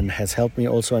 and has helped me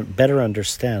also better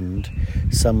understand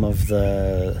some of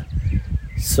the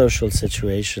social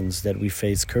situations that we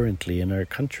face currently in our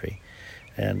country.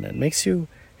 And it makes you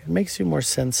more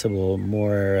sensible,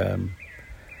 more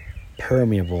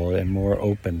permeable, and more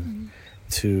open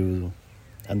to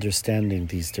understanding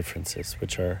these differences,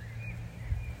 which are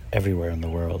everywhere in the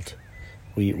world.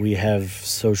 We have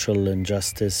social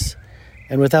injustice,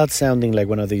 and without sounding like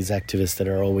one of these activists that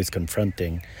are always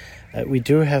confronting, we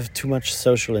do have too much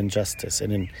social injustice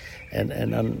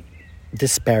and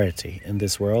disparity in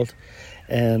this world.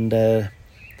 And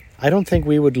I don't think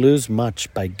we would lose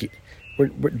much by...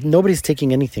 nobody's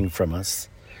taking anything from us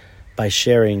by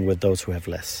sharing with those who have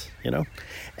less,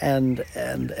 And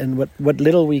what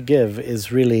little we give is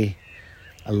really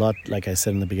a lot, like I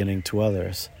said in the beginning, to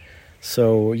others.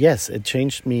 So yes, it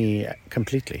changed me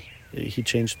completely. He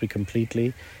changed me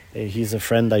completely. He's a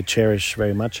friend I cherish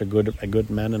very much, a good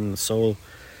man and soul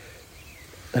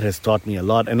that has taught me a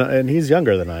lot. And he's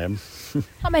younger than I am.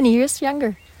 How many years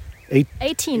younger?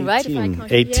 18, right? 18.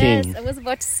 Yes, I was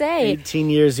about to say. 18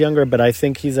 years younger, but I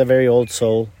think he's a very old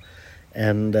soul,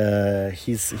 and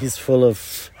he's full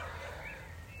of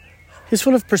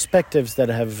perspectives that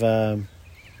have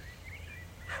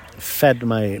fed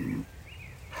my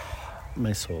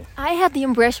soul. I had the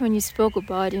impression when you spoke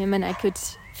about him, and I could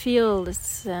feel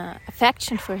this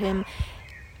affection for him,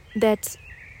 that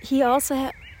he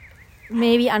also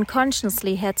maybe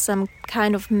unconsciously had some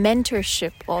kind of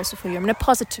mentorship also for you, in a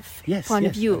positive point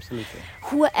of view. Absolutely.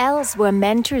 Who else were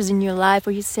mentors in your life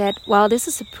where you said, wow, this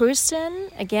is a person,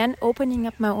 again, opening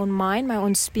up my own mind, my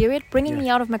own spirit, bringing me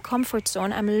out of my comfort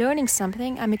zone. I'm learning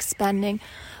something, I'm expanding.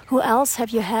 Who else have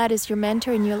you had as your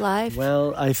mentor in your life?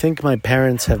 Well, I think my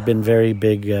parents have been very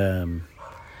big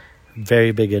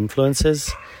very big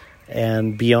influences.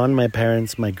 And beyond my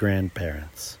parents, my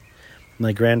grandparents.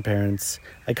 My grandparents,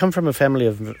 I come from a family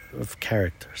of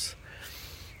characters.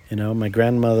 You know, my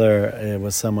grandmother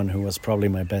was someone who was probably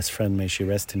my best friend. May she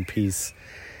rest in peace.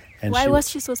 And Why was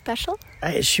she so special?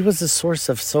 She was the source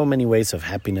of so many ways of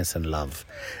happiness and love,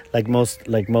 like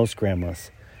most grandmas.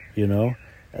 You know,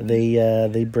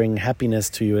 they bring happiness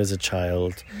to you as a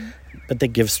child, but they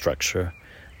give structure.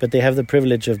 But they have the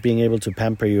privilege of being able to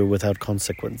pamper you without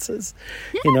consequences,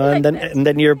 you know. And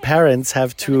then your parents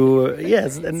have to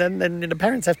and then the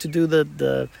parents have to do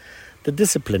the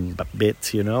discipline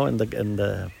bit, you know, and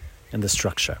the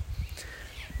structure.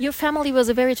 Your family was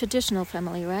a very traditional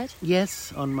family, right?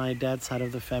 Yes, on my dad's side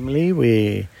of the family,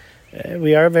 we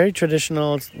are a very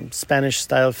traditional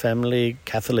Spanish-style family,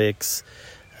 Catholics,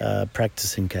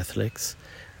 practicing Catholics,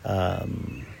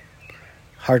 hard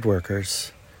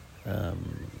workers.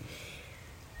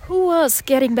 Who was,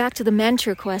 getting back to the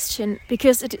mentor question,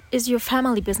 because it is your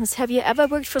family business, have you ever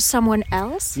worked for someone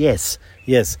else? Yes.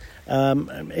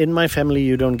 In my family,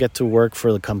 you don't get to work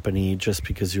for the company just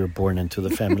because you're born into the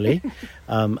family.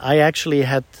 I actually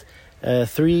had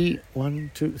three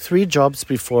jobs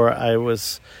before I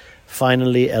was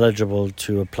finally eligible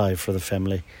to apply for the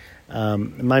family.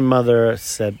 My mother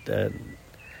said,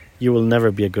 you will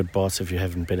never be a good boss if you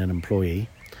haven't been an employee.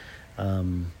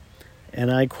 And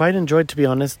I quite enjoyed, to be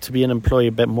honest, to be an employee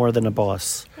a bit more than a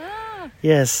boss. Ah.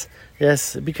 Yes,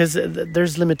 because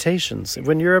there's limitations.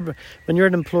 When you're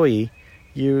an employee,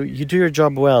 you do your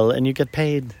job well and you get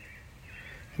paid,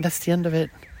 and that's the end of it.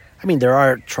 I mean, there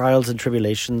are trials and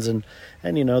tribulations, and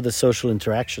you know, the social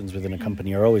interactions within a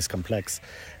company are always complex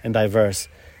and diverse.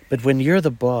 But when you're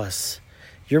the boss,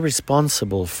 you're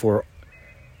responsible for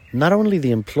not only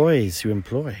the employees you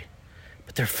employ,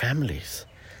 but their families'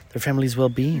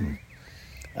 well-being.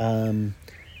 And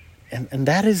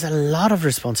that is a lot of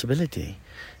responsibility.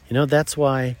 You know, that's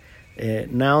why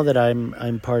now that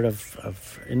I'm part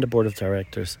of in the board of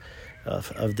directors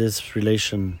of this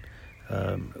relation,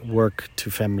 work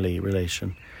to family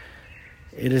relation,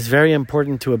 it is very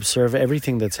important to observe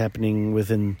everything that's happening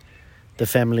within the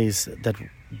families that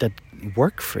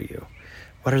work for you.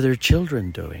 What are their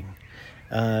children doing?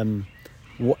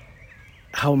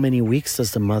 How many weeks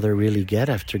does the mother really get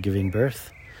after giving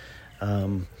birth?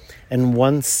 And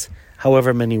once,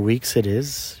 however many weeks it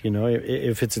is, you know,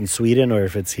 if it's in Sweden or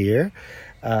if it's here,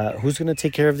 who's going to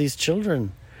take care of these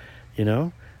children, you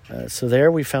know? So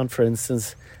there we found, for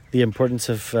instance, the importance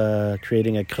of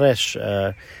creating a creche,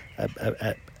 a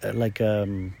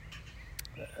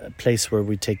place where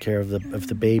we take care of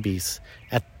the babies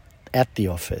at the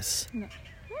office.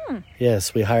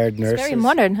 Yes, we hired nurses. It's very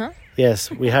modern, huh? Yes,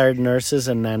 we hired nurses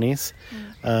and nannies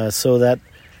so that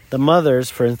the mothers,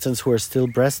 for instance, who are still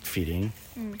breastfeeding,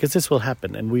 because this will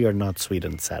happen, and we are not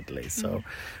Sweden, sadly, so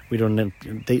we don't.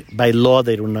 By law,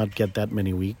 they do not get that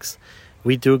many weeks.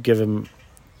 We do give them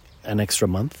an extra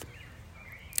month,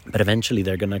 but eventually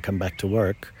they're going to come back to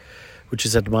work, which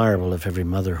is admirable of every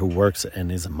mother who works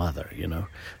and is a mother. You know,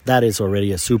 that is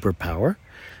already a superpower,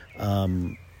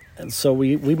 and so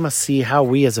we must see how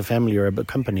we, as a family or a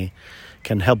company,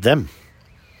 can help them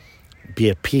be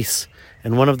at peace.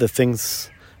 And one of the things,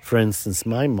 for instance,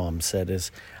 my mom said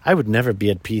is, I would never be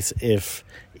at peace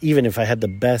even if I had the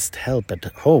best help at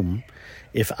home,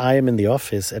 if I am in the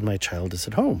office and my child is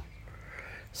at home.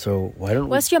 So why don't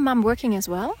Was your mom working as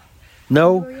well?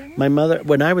 No, my mother,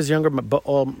 when I was younger,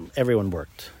 everyone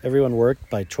worked. Everyone worked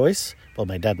by choice. Well,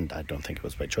 my dad, I don't think it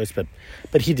was by choice, but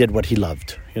he did what he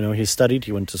loved. You know, he studied,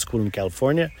 he went to school in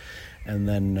California, and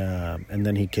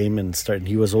then he came and started.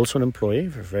 He was also an employee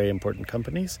for very important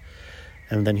companies,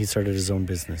 and then he started his own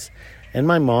business. And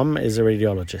my mom is a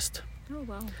radiologist. Oh,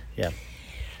 wow. Yeah.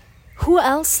 Who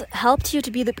else helped you to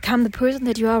become the person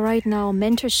that you are right now?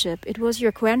 Mentorship. It was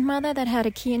your grandmother that had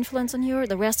a key influence on you,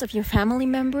 the rest of your family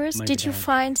members. Did you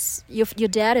find your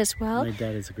dad as well? My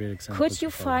dad is a great example. Could you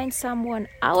find someone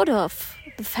out of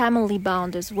the family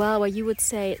bound as well, where you would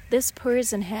say, this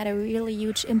person had a really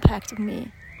huge impact on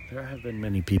me? There have been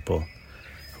many people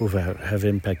who have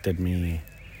impacted me.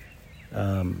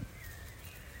 I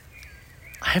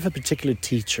have a particular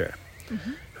teacher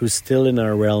who's still in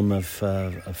our realm of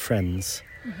friends.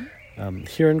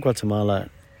 Here in Guatemala,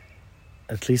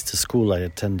 at least the school I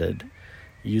attended,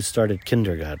 you started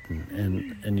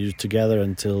kindergarten and you're together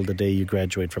until the day you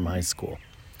graduate from high school.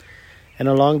 And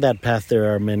along that path,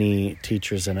 there are many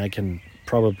teachers, and I can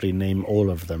probably name all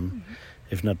of them,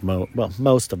 if not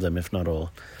most of them, if not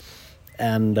all.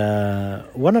 And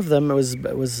one of them was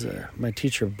my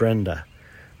teacher, Brenda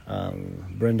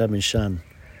Michan.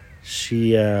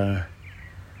 She, a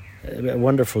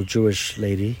wonderful Jewish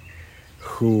lady,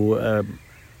 who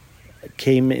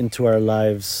came into our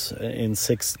lives in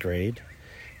 6th grade.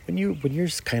 When you're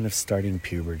kind of starting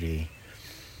puberty,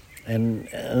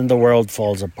 and the world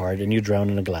falls apart, and you drown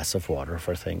in a glass of water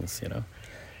for things, you know.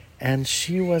 And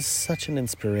she was such an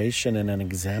inspiration and an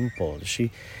example.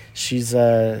 She's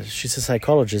a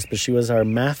psychologist, but she was our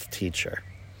math teacher.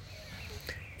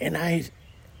 And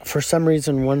for some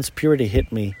reason, once puberty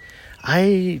hit me,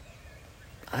 I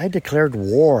declared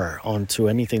war onto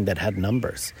anything that had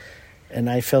numbers. And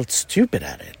I felt stupid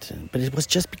at it. But it was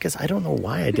just because I don't know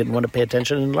why I didn't want to pay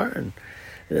attention and learn.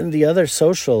 In the other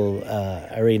social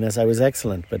arenas, I was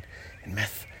excellent. But in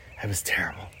math, I was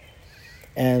terrible.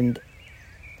 And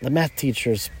the math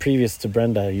teachers previous to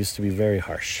Brenda used to be very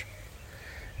harsh.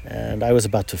 And I was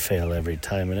about to fail every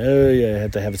time. And I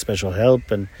had to have special help.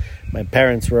 And my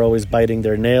parents were always biting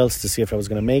their nails to see if I was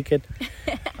going to make it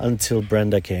until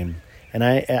Brenda came. And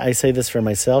I say this for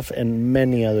myself and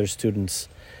many other students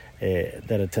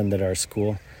that attended our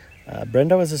school.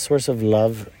 Brenda was a source of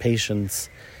love, patience,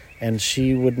 and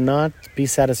she would not be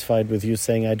satisfied with you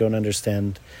saying, I don't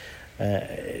understand.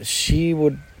 She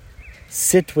would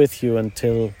sit with you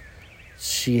until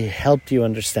she helped you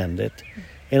understand it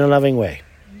in a loving way.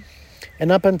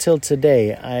 And up until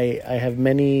today, I have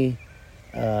many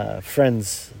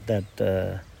friends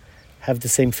that have the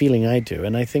same feeling I do.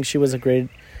 And I think she was a great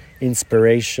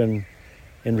inspiration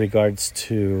in regards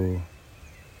to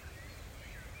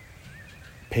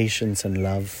patience and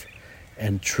love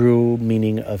and true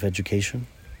meaning of education.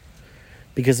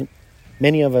 Because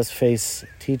many of us face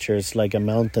teachers like a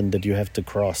mountain that you have to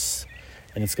cross,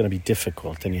 and it's going to be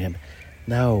difficult. And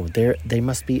no, they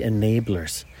must be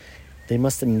enablers. They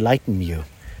must enlighten you,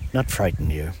 not frighten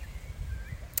you.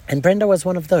 And Brenda was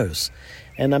one of those.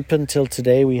 And up until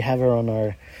today, we have her on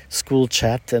our school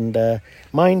chat. And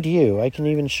mind you, I can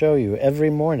even show you, every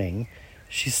morning,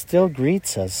 she still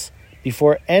greets us.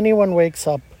 Before anyone wakes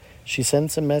up, she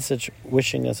sends a message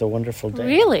wishing us a wonderful day.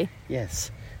 Really?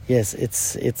 Yes,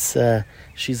 it's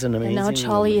she's an amazing And now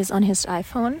Charlie woman. is on his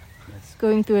iPhone,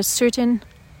 going through a certain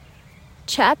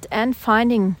chat and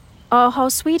finding, oh, how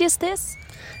sweet is this?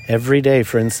 Every day,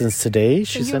 for instance, today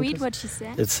she Can you sent read us, what she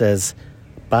said? it says,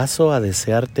 paso a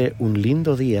desearte un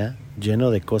lindo día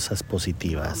lleno de cosas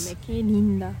positivas. Hombre, qué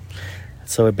linda.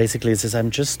 So basically it says,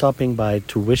 I'm just stopping by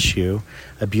to wish you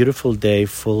a beautiful day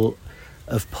full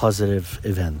of positive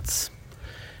events.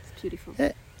 It's beautiful.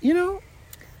 You know,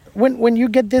 when you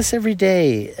get this every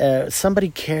day, somebody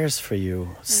cares for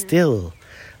you still.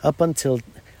 Up until,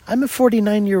 I'm a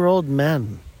 49-year-old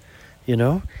man, you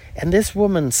know, and this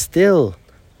woman still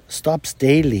stops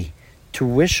daily to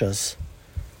wish us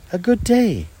a good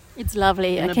day. It's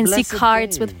lovely. And I a can see blessed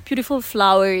cards day. with beautiful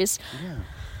flowers. Yeah.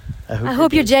 I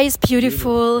hope your day is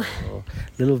beautiful.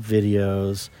 Little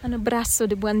videos. Un abrazo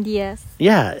de buen día.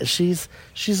 Yeah, she's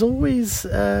always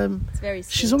It's very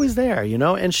sweet. she's always there, you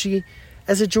know. And she,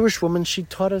 as a Jewish woman, she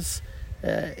taught us.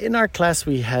 In our class,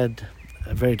 we had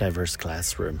a very diverse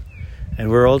classroom, and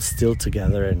we're all still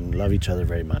together and love each other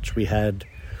very much. We had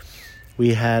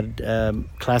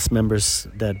class members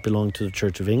that belonged to the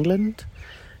Church of England.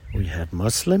 We had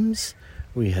Muslims.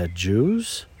 We had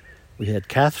Jews. We had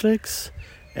Catholics.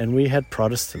 And we had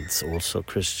Protestants, also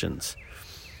Christians.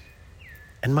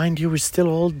 And mind you, we're still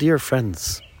all dear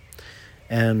friends.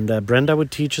 And Brenda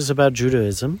would teach us about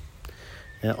Judaism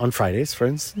on Fridays, for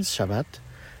instance, Shabbat.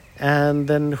 And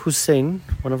then Hussein,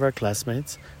 one of our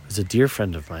classmates, who's a dear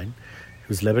friend of mine,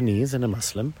 who's Lebanese and a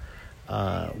Muslim,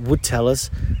 would tell us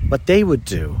what they would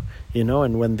do, you know,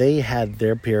 and when they had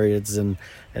their periods and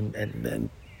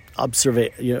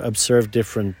observe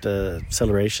different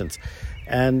celebrations.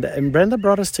 And Brenda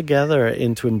brought us together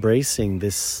into embracing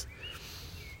this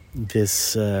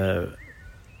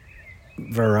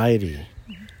variety,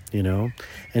 you know.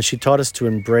 And she taught us to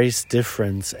embrace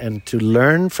difference and to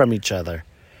learn from each other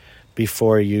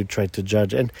before you try to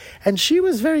judge. And she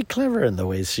was very clever in the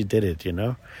ways she did it, you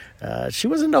know. She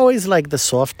wasn't always like the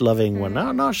soft, loving one.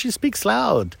 No, she speaks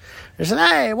loud. She said,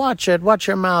 hey, watch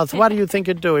your mouth. What do you think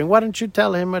you're doing? Why don't you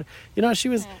tell him? What? You know, she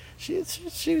was...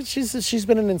 She's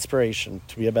been an inspiration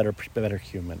to be a better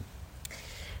human.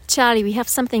 Charlie, we have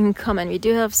something in common. We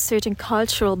do have certain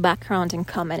cultural background in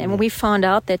common. And when we found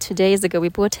out that 2 days ago we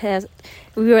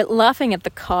were laughing at the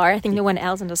car, I think no one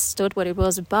else understood what it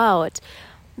was about.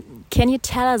 Can you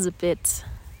tell us a bit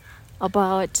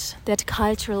about that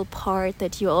cultural part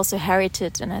that you also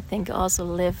inherited and I think also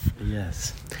live?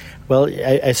 Yes. Well,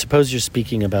 I suppose you're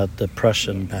speaking about the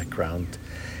Prussian background.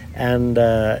 And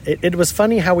it was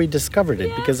funny how we discovered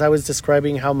it, because I was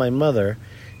describing how my mother,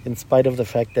 in spite of the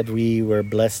fact that we were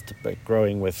blessed by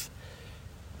growing with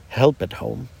help at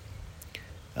home,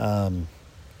 My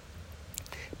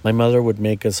mother would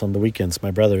make us on the weekends,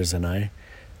 my brothers and I.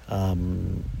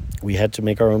 We had to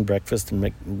make our own breakfast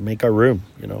and make our room,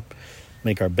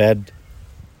 make our bed,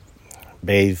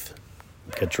 bathe,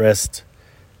 get dressed,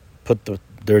 put the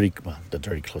dirty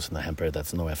clothes in the hamper.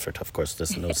 That's no effort, of course.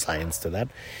 There's no science to that.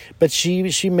 But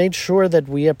she made sure that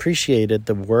we appreciated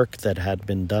the work that had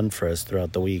been done for us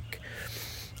throughout the week.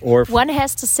 One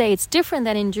has to say it's different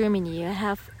than in Germany. You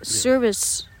have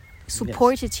service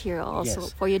supported here also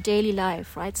for your daily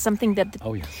life, right? Something that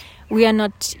we are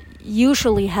not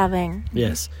usually having.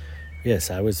 Yes,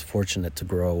 I was fortunate to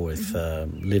grow with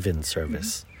live-in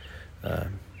service.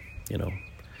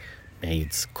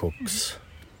 Maids, cooks,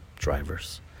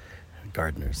 drivers,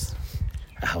 gardeners,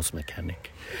 a house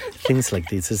mechanic, things like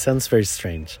these. It sounds very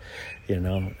strange,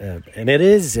 and it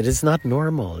is not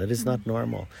normal. It is not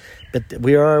normal. But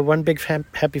we are one big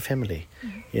happy family,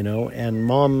 and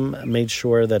Mom made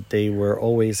sure that they were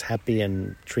always happy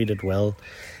and treated well.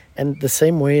 And the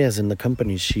same way as in the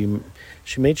company, she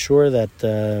made sure that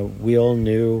we all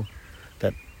knew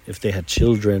that if they had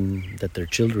children, that their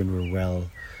children were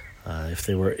well, if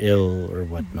they were ill or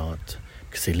whatnot,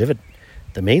 because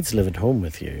the maids live at home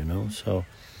with you, So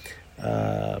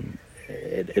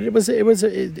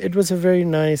it was a very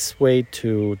nice way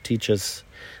to teach us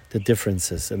the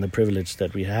differences and the privilege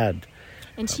that we had.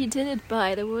 And she did it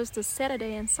there was the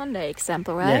Saturday and Sunday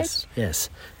example, right? Yes.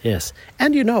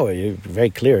 And you're very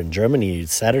clear in Germany,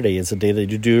 Saturday is a day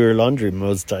that you do your laundry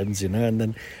most times,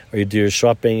 or you do your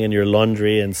shopping and your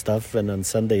laundry and stuff. And on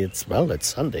Sunday, it's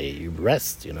Sunday, you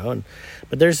rest,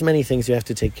 but there's many things you have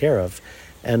to take care of.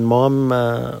 And Mom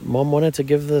wanted to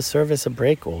give the service a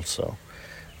break also.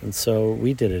 And so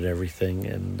we did everything.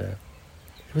 And it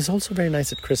was also very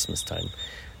nice at Christmas time.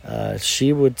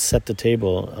 She would set the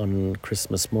table on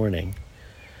Christmas morning,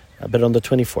 but on the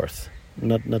 24th,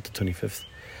 not the 25th.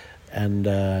 And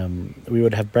we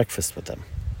would have breakfast with them.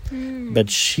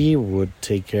 But she would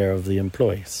take care of the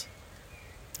employees,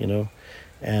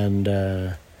 and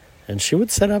she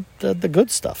would set up the good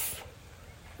stuff,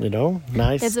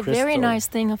 nice. It's a very nice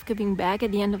thing of giving back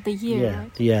at the end of the year,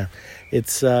 right? Yeah.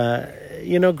 It's,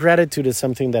 gratitude is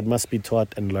something that must be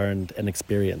taught and learned and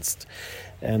experienced.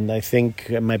 And I think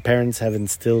my parents have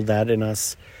instilled that in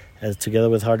us, together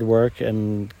with hard work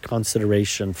and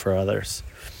consideration for others.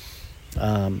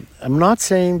 I'm not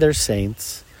saying they're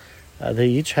saints. They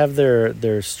each have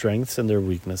their strengths and their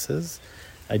weaknesses.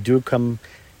 I do come,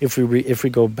 if we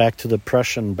go back to the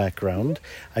Prussian background,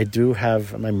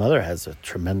 my mother has a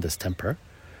tremendous temper,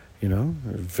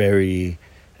 very.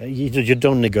 You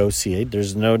don't negotiate.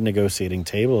 There's no negotiating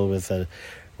table with a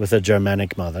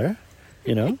Germanic mother,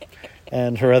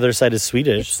 And her other side is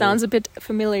Swedish. It sounds a bit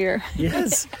familiar.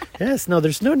 Yes. No,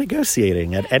 there's no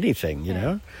negotiating at anything,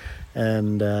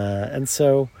 and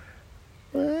so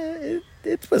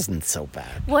it wasn't so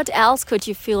bad. What else could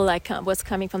you feel like was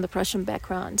coming from the Prussian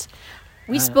background?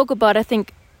 We spoke about, I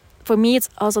think, for me, it's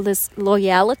also this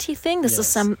loyalty thing. This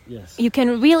is you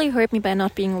can really hurt me by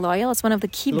not being loyal. It's one of the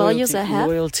key values I have.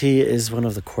 Loyalty is one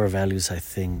of the core values, I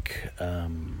think,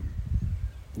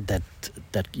 that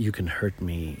you can hurt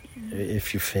me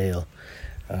if you fail.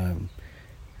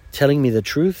 Telling me the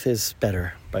truth is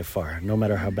better by far, no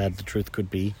matter how bad the truth could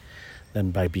be,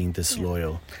 than by being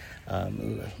disloyal.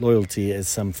 Loyalty is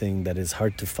something that is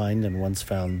hard to find, and once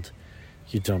found,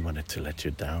 you don't want it to let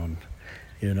you down,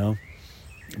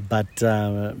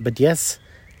 But yes,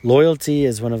 loyalty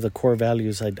is one of the core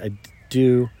values I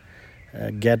do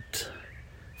get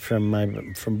from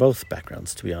both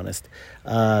backgrounds, to be honest.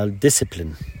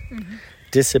 Discipline. Mm-hmm.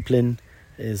 Discipline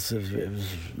is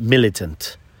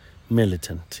militant,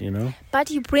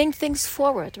 But you bring things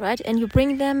forward, right? And you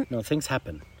bring them... No, things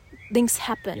happen.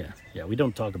 Yeah, we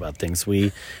don't talk about things.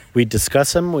 We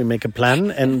discuss them, we make a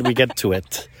plan, and we get to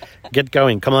it. Get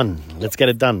going, come on, let's get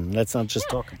it done. Let's not just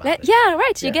talk about it. Yeah,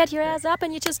 right, you get your ass up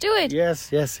and you just do it.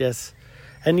 Yes.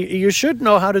 And you should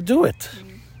know how to do it.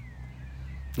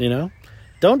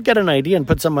 Don't get an idea and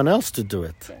put someone else to do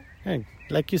it. Hey,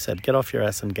 like you said, get off your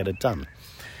ass and get it done.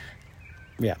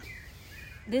 Yeah.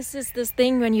 This is this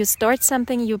thing, when you start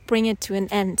something, you bring it to an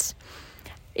end.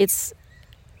 It's,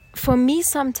 for me,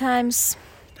 sometimes...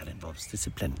 That involves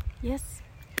discipline. Yes.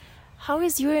 How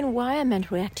is your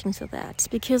environment reacting to that?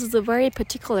 Because it's a very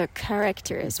particular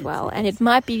character as well. And it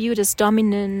might be viewed as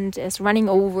dominant, as running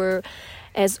over,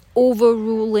 as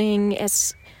overruling,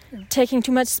 as taking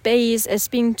too much space, as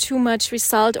being too much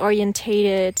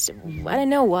result-orientated. I don't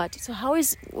know what. So how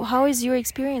is your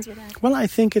experience with that? Well, I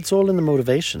think it's all in the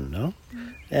motivation, no?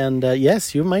 Mm. And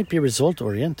yes, you might be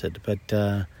result-oriented,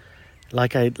 but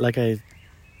like I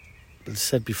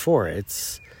said before,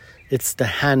 it's It's the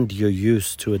hand you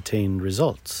use to attain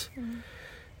results.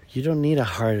 You don't need a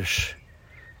harsh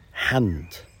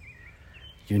hand.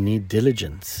 You need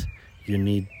diligence. You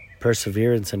need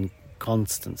perseverance and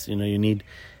constancy. You need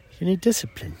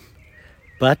discipline.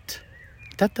 But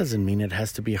that doesn't mean it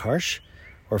has to be harsh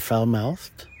or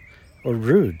foul-mouthed or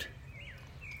rude.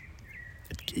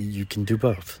 You can do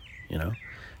both,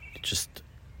 Just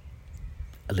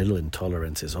a little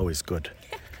intolerance is always good,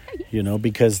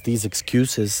 because these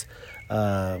excuses,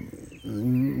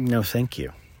 no thank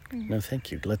you. No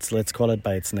thank you. Let's call it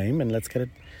by its name and let's get it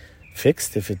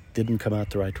fixed if it didn't come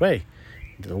out the right way.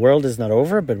 The world is not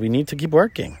over, but we need to keep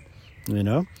working,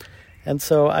 And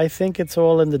so I think it's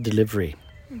all in the delivery.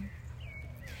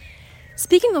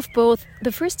 Speaking of both,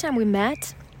 the first time we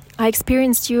met, I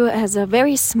experienced you as a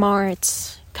very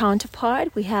smart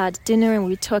counterpart. We had dinner and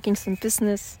we were talking some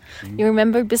business. You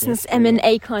remember business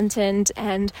M&A content,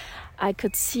 and I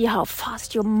could see how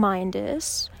fast your mind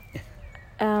is.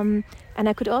 And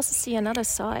I could also see another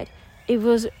side. It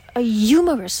was a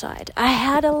humorous side. I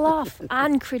had a laugh,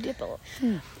 incredible.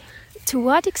 To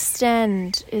what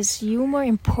extent is humor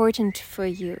important for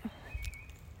you?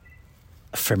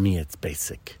 For me, it's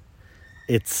basic.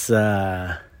 It's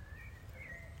I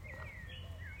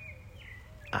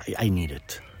need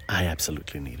it. I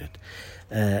absolutely need it.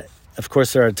 Of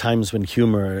course, there are times when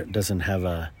humor doesn't have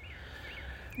a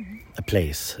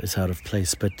place. It's out of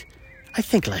place. But I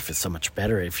think life is so much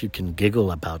better if you can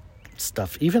giggle about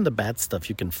stuff. Even the bad stuff,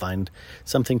 you can find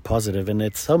something positive. And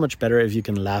it's so much better if you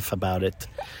can laugh about it.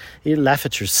 You laugh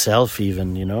at yourself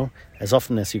even, as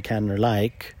often as you can or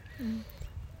like.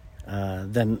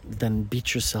 Then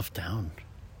beat yourself down.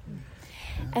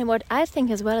 And what I think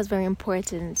as well is very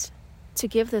important, to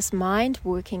give this mind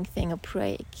working thing a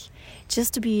break,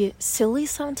 just to be silly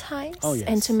sometimes,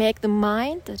 and to make the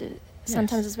mind that it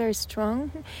sometimes is very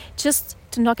strong, just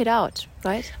to knock it out,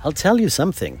 right? I'll tell you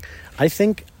something. I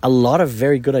think a lot of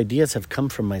very good ideas have come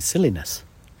from my silliness.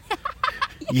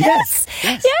 Yes,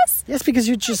 because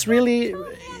you just really,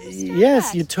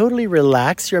 you totally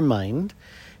relax your mind,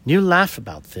 you laugh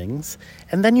about things,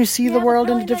 and then you see the world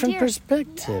in a different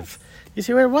perspective. You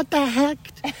see, what the heck?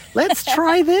 Let's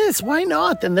try this. Why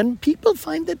not? And then people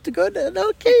find it good. And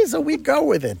okay, so we go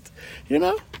with it.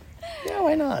 Yeah,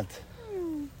 why not?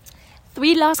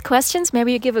 3 last questions.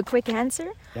 Maybe you give a quick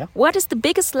answer. Yeah. What is the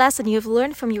biggest lesson you've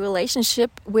learned from your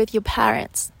relationship with your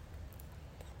parents?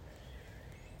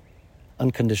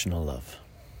 Unconditional love.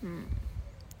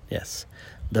 Yes.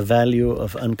 The value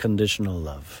of unconditional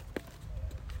love.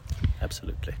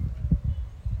 Absolutely.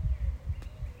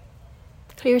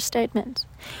 Clear statement.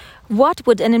 What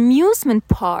would an amusement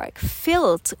park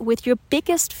filled with your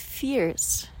biggest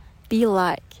fears be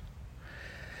like?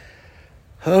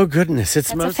 Oh, goodness.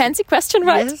 That's a fancy question,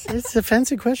 right? Yes, it's a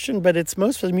fancy question, but it's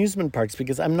most amusement parks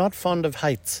because I'm not fond of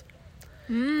heights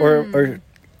or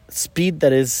speed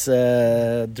that is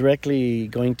directly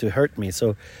going to hurt me.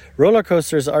 So roller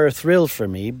coasters are a thrill for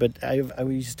me, but I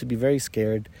used to be very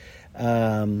scared.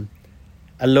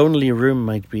 A lonely room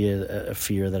might be a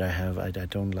fear that I have. I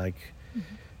don't like.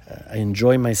 I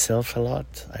enjoy myself a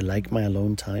lot. I like my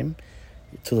alone time,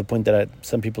 to the point that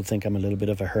some people think I'm a little bit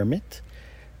of a hermit.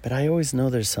 But I always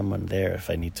know there's someone there if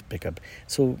I need to pick up.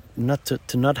 So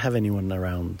to not have anyone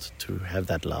around to have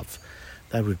that love,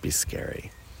 that would be scary.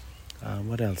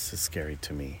 What else is scary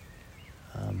to me?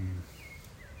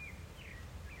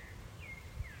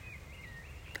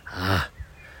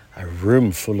 A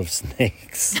room full of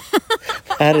snakes.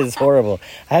 That is horrible.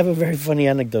 I have a very funny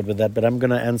anecdote with that, but I'm going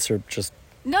to answer just...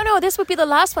 No, this would be the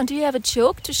last one. Do you have a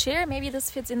joke to share? Maybe this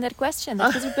fits in that question.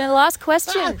 This would be the last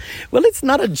question. Well, it's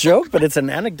not a joke, but it's an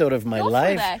anecdote of my Go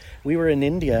life. for that. We were in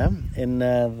India, in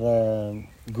the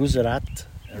Gujarat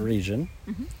region,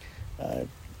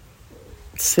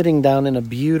 sitting down in a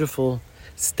beautiful,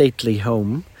 stately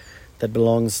home that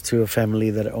belongs to a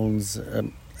family that owns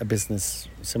a business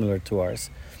similar to ours,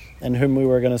 and whom we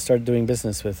were going to start doing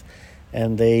business with.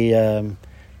 And they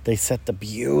set the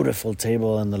beautiful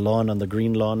table on the lawn, on the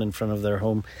green lawn in front of their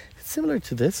home. It's similar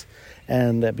to this.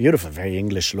 And beautiful, very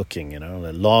English looking,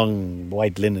 a long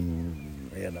white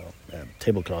linen,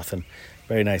 tablecloth, and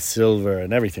very nice silver,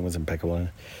 and everything was impeccable. And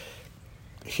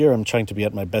here I'm trying to be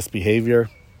at my best behavior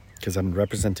because I'm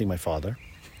representing my father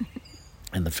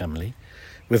and the family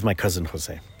with my cousin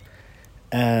Jose.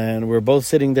 And we're both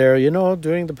sitting there,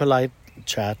 doing the polite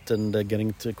chat and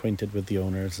getting acquainted with the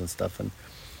owners and stuff, and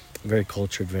very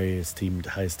cultured, very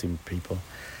high esteemed people.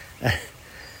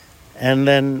 And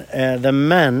then the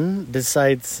man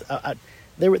decides,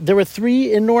 there were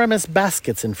 3 enormous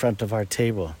baskets in front of our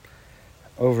table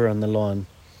over on the lawn.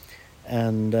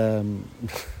 And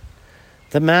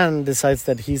the man decides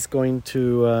that he's going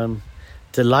to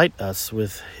delight us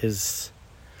with his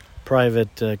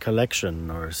private collection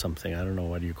or something. I don't know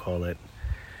what you call it.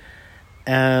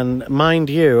 And mind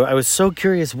you, I was so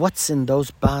curious what's in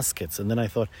those baskets. And then I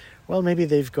thought, well, maybe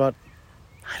they've got,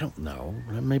 I don't know,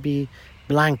 maybe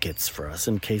blankets for us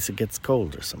in case it gets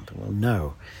cold or something. Well,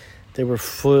 no. They were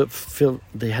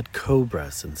they had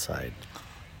cobras inside.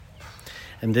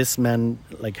 And this man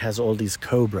like has all these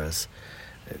cobras,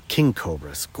 king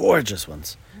cobras, gorgeous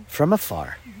ones, from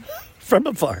afar. From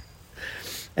afar.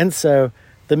 And so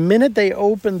the minute they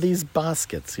open these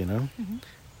baskets, you know,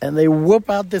 and they whoop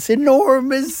out this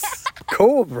enormous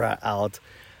cobra out,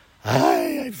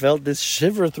 I felt this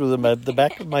shiver through the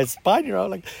back of my spine, you know,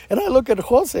 like, and I look at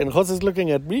Jose, and Jose's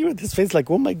looking at me with his face like,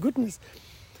 oh my goodness.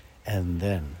 And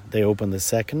then they open the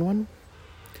second one,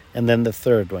 and then the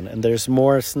third one, and there's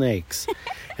more snakes.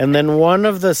 And then one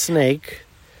of the snake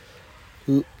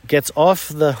gets off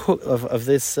the hook of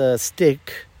this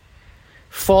stick,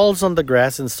 falls on the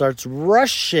grass, and starts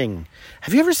rushing.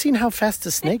 Have you ever seen how fast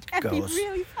a snake goes?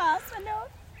 Really fast, I know.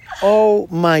 Oh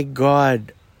my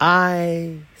God.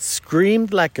 I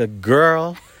screamed like a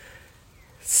girl,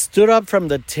 stood up from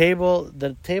the table.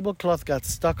 The tablecloth got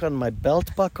stuck on my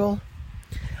belt buckle.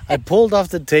 I pulled off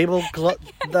the tablecloth.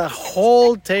 The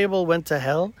whole table went to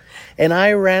hell. And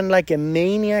I ran like a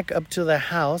maniac up to the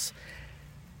house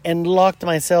and locked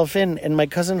myself in. And my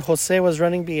cousin Jose was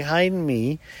running behind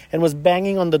me and was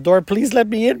banging on the door. Please let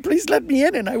me in. Please let me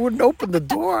in. And I wouldn't open the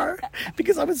door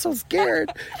because I was so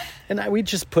scared. And we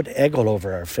just put egg all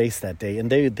over our face that day. And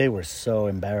they were so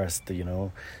embarrassed, you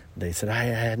know. They said, I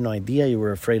had no idea you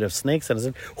were afraid of snakes. And I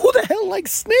said, who the hell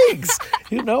likes snakes?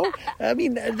 You know? I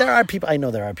mean, I know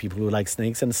there are people who like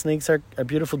snakes. And snakes are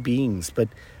beautiful beings. But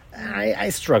I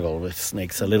struggle with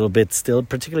snakes a little bit still,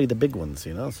 particularly the big ones,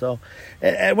 you know. So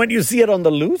when you see it on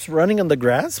the loose, running on the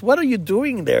grass, what are you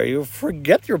doing there? You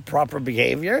forget your proper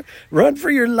behavior. Run for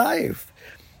your life.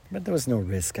 But there was no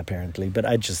risk, apparently. But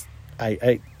I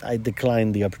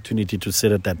declined the opportunity to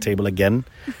sit at that table again.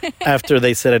 After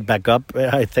they set it back up,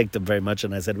 I thanked them very much.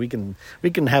 And I said, we can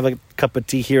have a cup of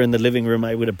tea here in the living room.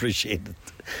 I would appreciate it.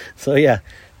 So, yeah.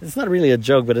 It's not really a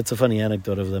joke, but it's a funny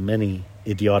anecdote of the many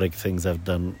idiotic things I've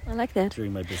done. I like that.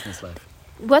 During my business life.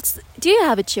 Do you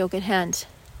have a joke at hand?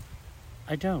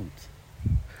 I don't.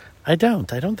 I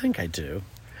don't think I do.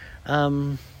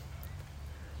 I'm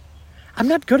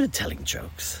not good at telling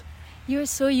jokes. You're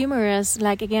so humorous.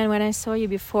 Like, again, when I saw you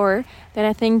before, that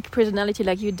I think personality,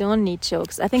 like, you don't need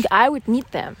jokes. I think I would need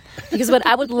them. Because what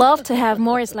I would love to have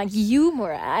more is, like,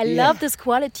 humor. I love this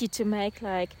quality to make,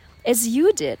 like, as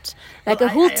you did, like a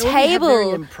whole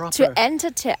table to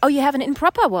entertain. Oh, you have an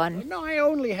improper one? No, I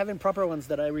only have improper ones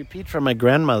that I repeat from my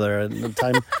grandmother at the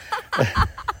time.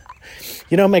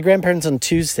 You know, my grandparents on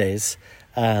Tuesdays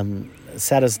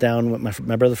sat us down with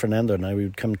my brother Fernando and I. We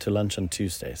would come to lunch on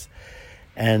Tuesdays.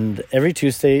 And every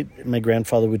Tuesday, my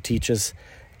grandfather would teach us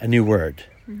a new word.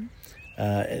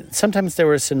 Mm-hmm. Sometimes they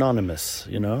were synonymous,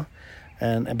 you know.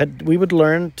 But we would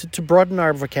learn to broaden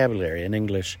our vocabulary in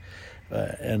English.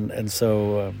 And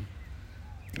so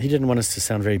he didn't want us to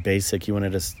sound very basic. He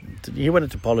wanted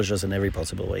to polish us in every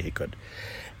possible way he could.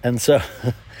 And so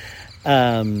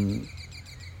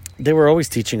they were always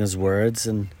teaching us words.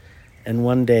 And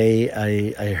one day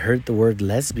I heard the word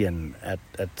lesbian at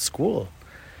school.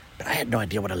 But I had no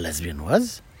idea what a lesbian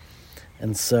was.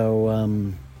 And so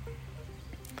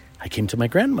I came to my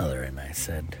grandmother and I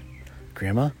said,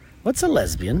 Grandma, what's a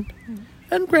lesbian? Mm.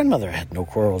 And grandmother had no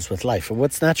quarrels with life.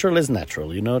 What's natural is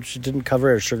natural. You know, she didn't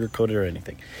cover or sugarcoat it or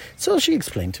anything. So she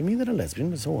explained to me that a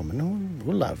lesbian was a woman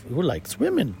who likes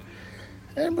women.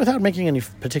 And without making any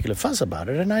particular fuss about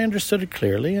it. And I understood it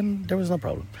clearly and there was no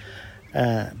problem.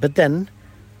 But then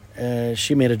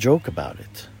she made a joke about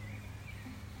it.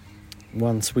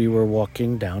 Once we were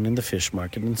walking down in the fish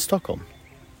market in Stockholm.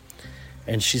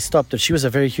 And she stopped. She was a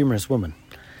very humorous woman.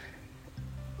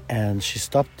 And she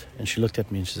stopped and she looked at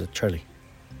me and she said, Charlie,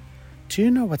 do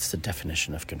you know what's the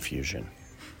definition of confusion?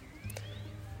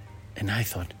 And I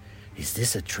thought, is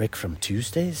this a trick from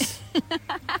Tuesdays?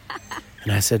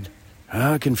 And I said,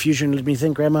 confusion, let me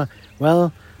think, Grandma.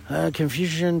 Well,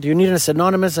 confusion, do you need a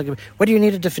synonymous? What do you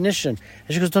need a definition?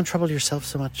 And she goes, don't trouble yourself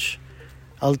so much.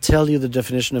 I'll tell you the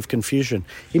definition of confusion.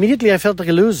 Immediately I felt like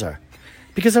a loser.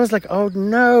 Because I was like, oh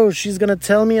no, she's going to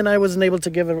tell me, and I wasn't able to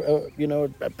give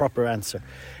a proper answer.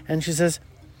 And she says,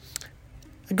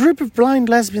 a group of blind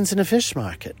lesbians in a fish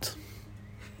market.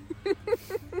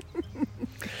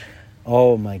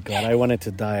 Oh my God, I wanted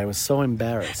to die. I was so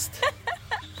embarrassed.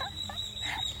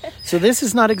 So this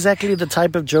is not exactly the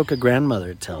type of joke a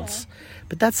grandmother tells.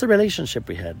 But that's the relationship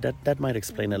we had. That might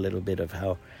explain a little bit of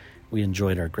how we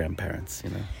enjoyed our grandparents, you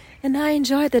know. And I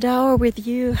enjoyed that hour with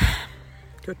you.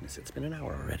 Goodness, it's been an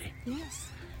hour already. Yes.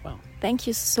 Wow. Thank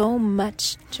you so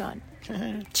much, John.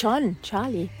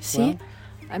 Charlie. See? Well,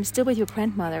 I'm still with your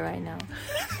grandmother right now.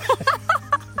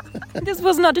 This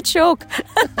was not a joke.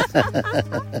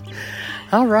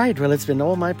 All right. Well, it's been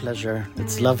all my pleasure.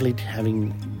 It's lovely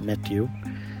having met you.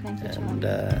 Thank you, And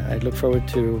Charlie. I look forward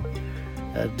to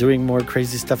doing more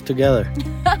crazy stuff together.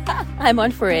 I'm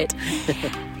on for it.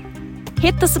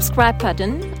 Hit the subscribe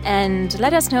button and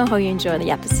let us know how you enjoy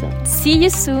the episode. See you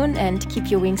soon and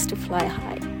keep your wings to fly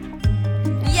high.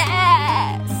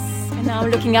 Yes! And now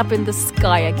I'm looking up in the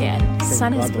sky again.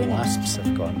 Sun is the winning. wasps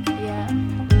have gone. Yeah.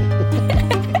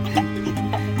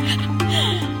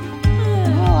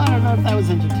 Well, I don't know if that was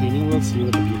entertaining. We'll see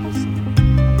what the people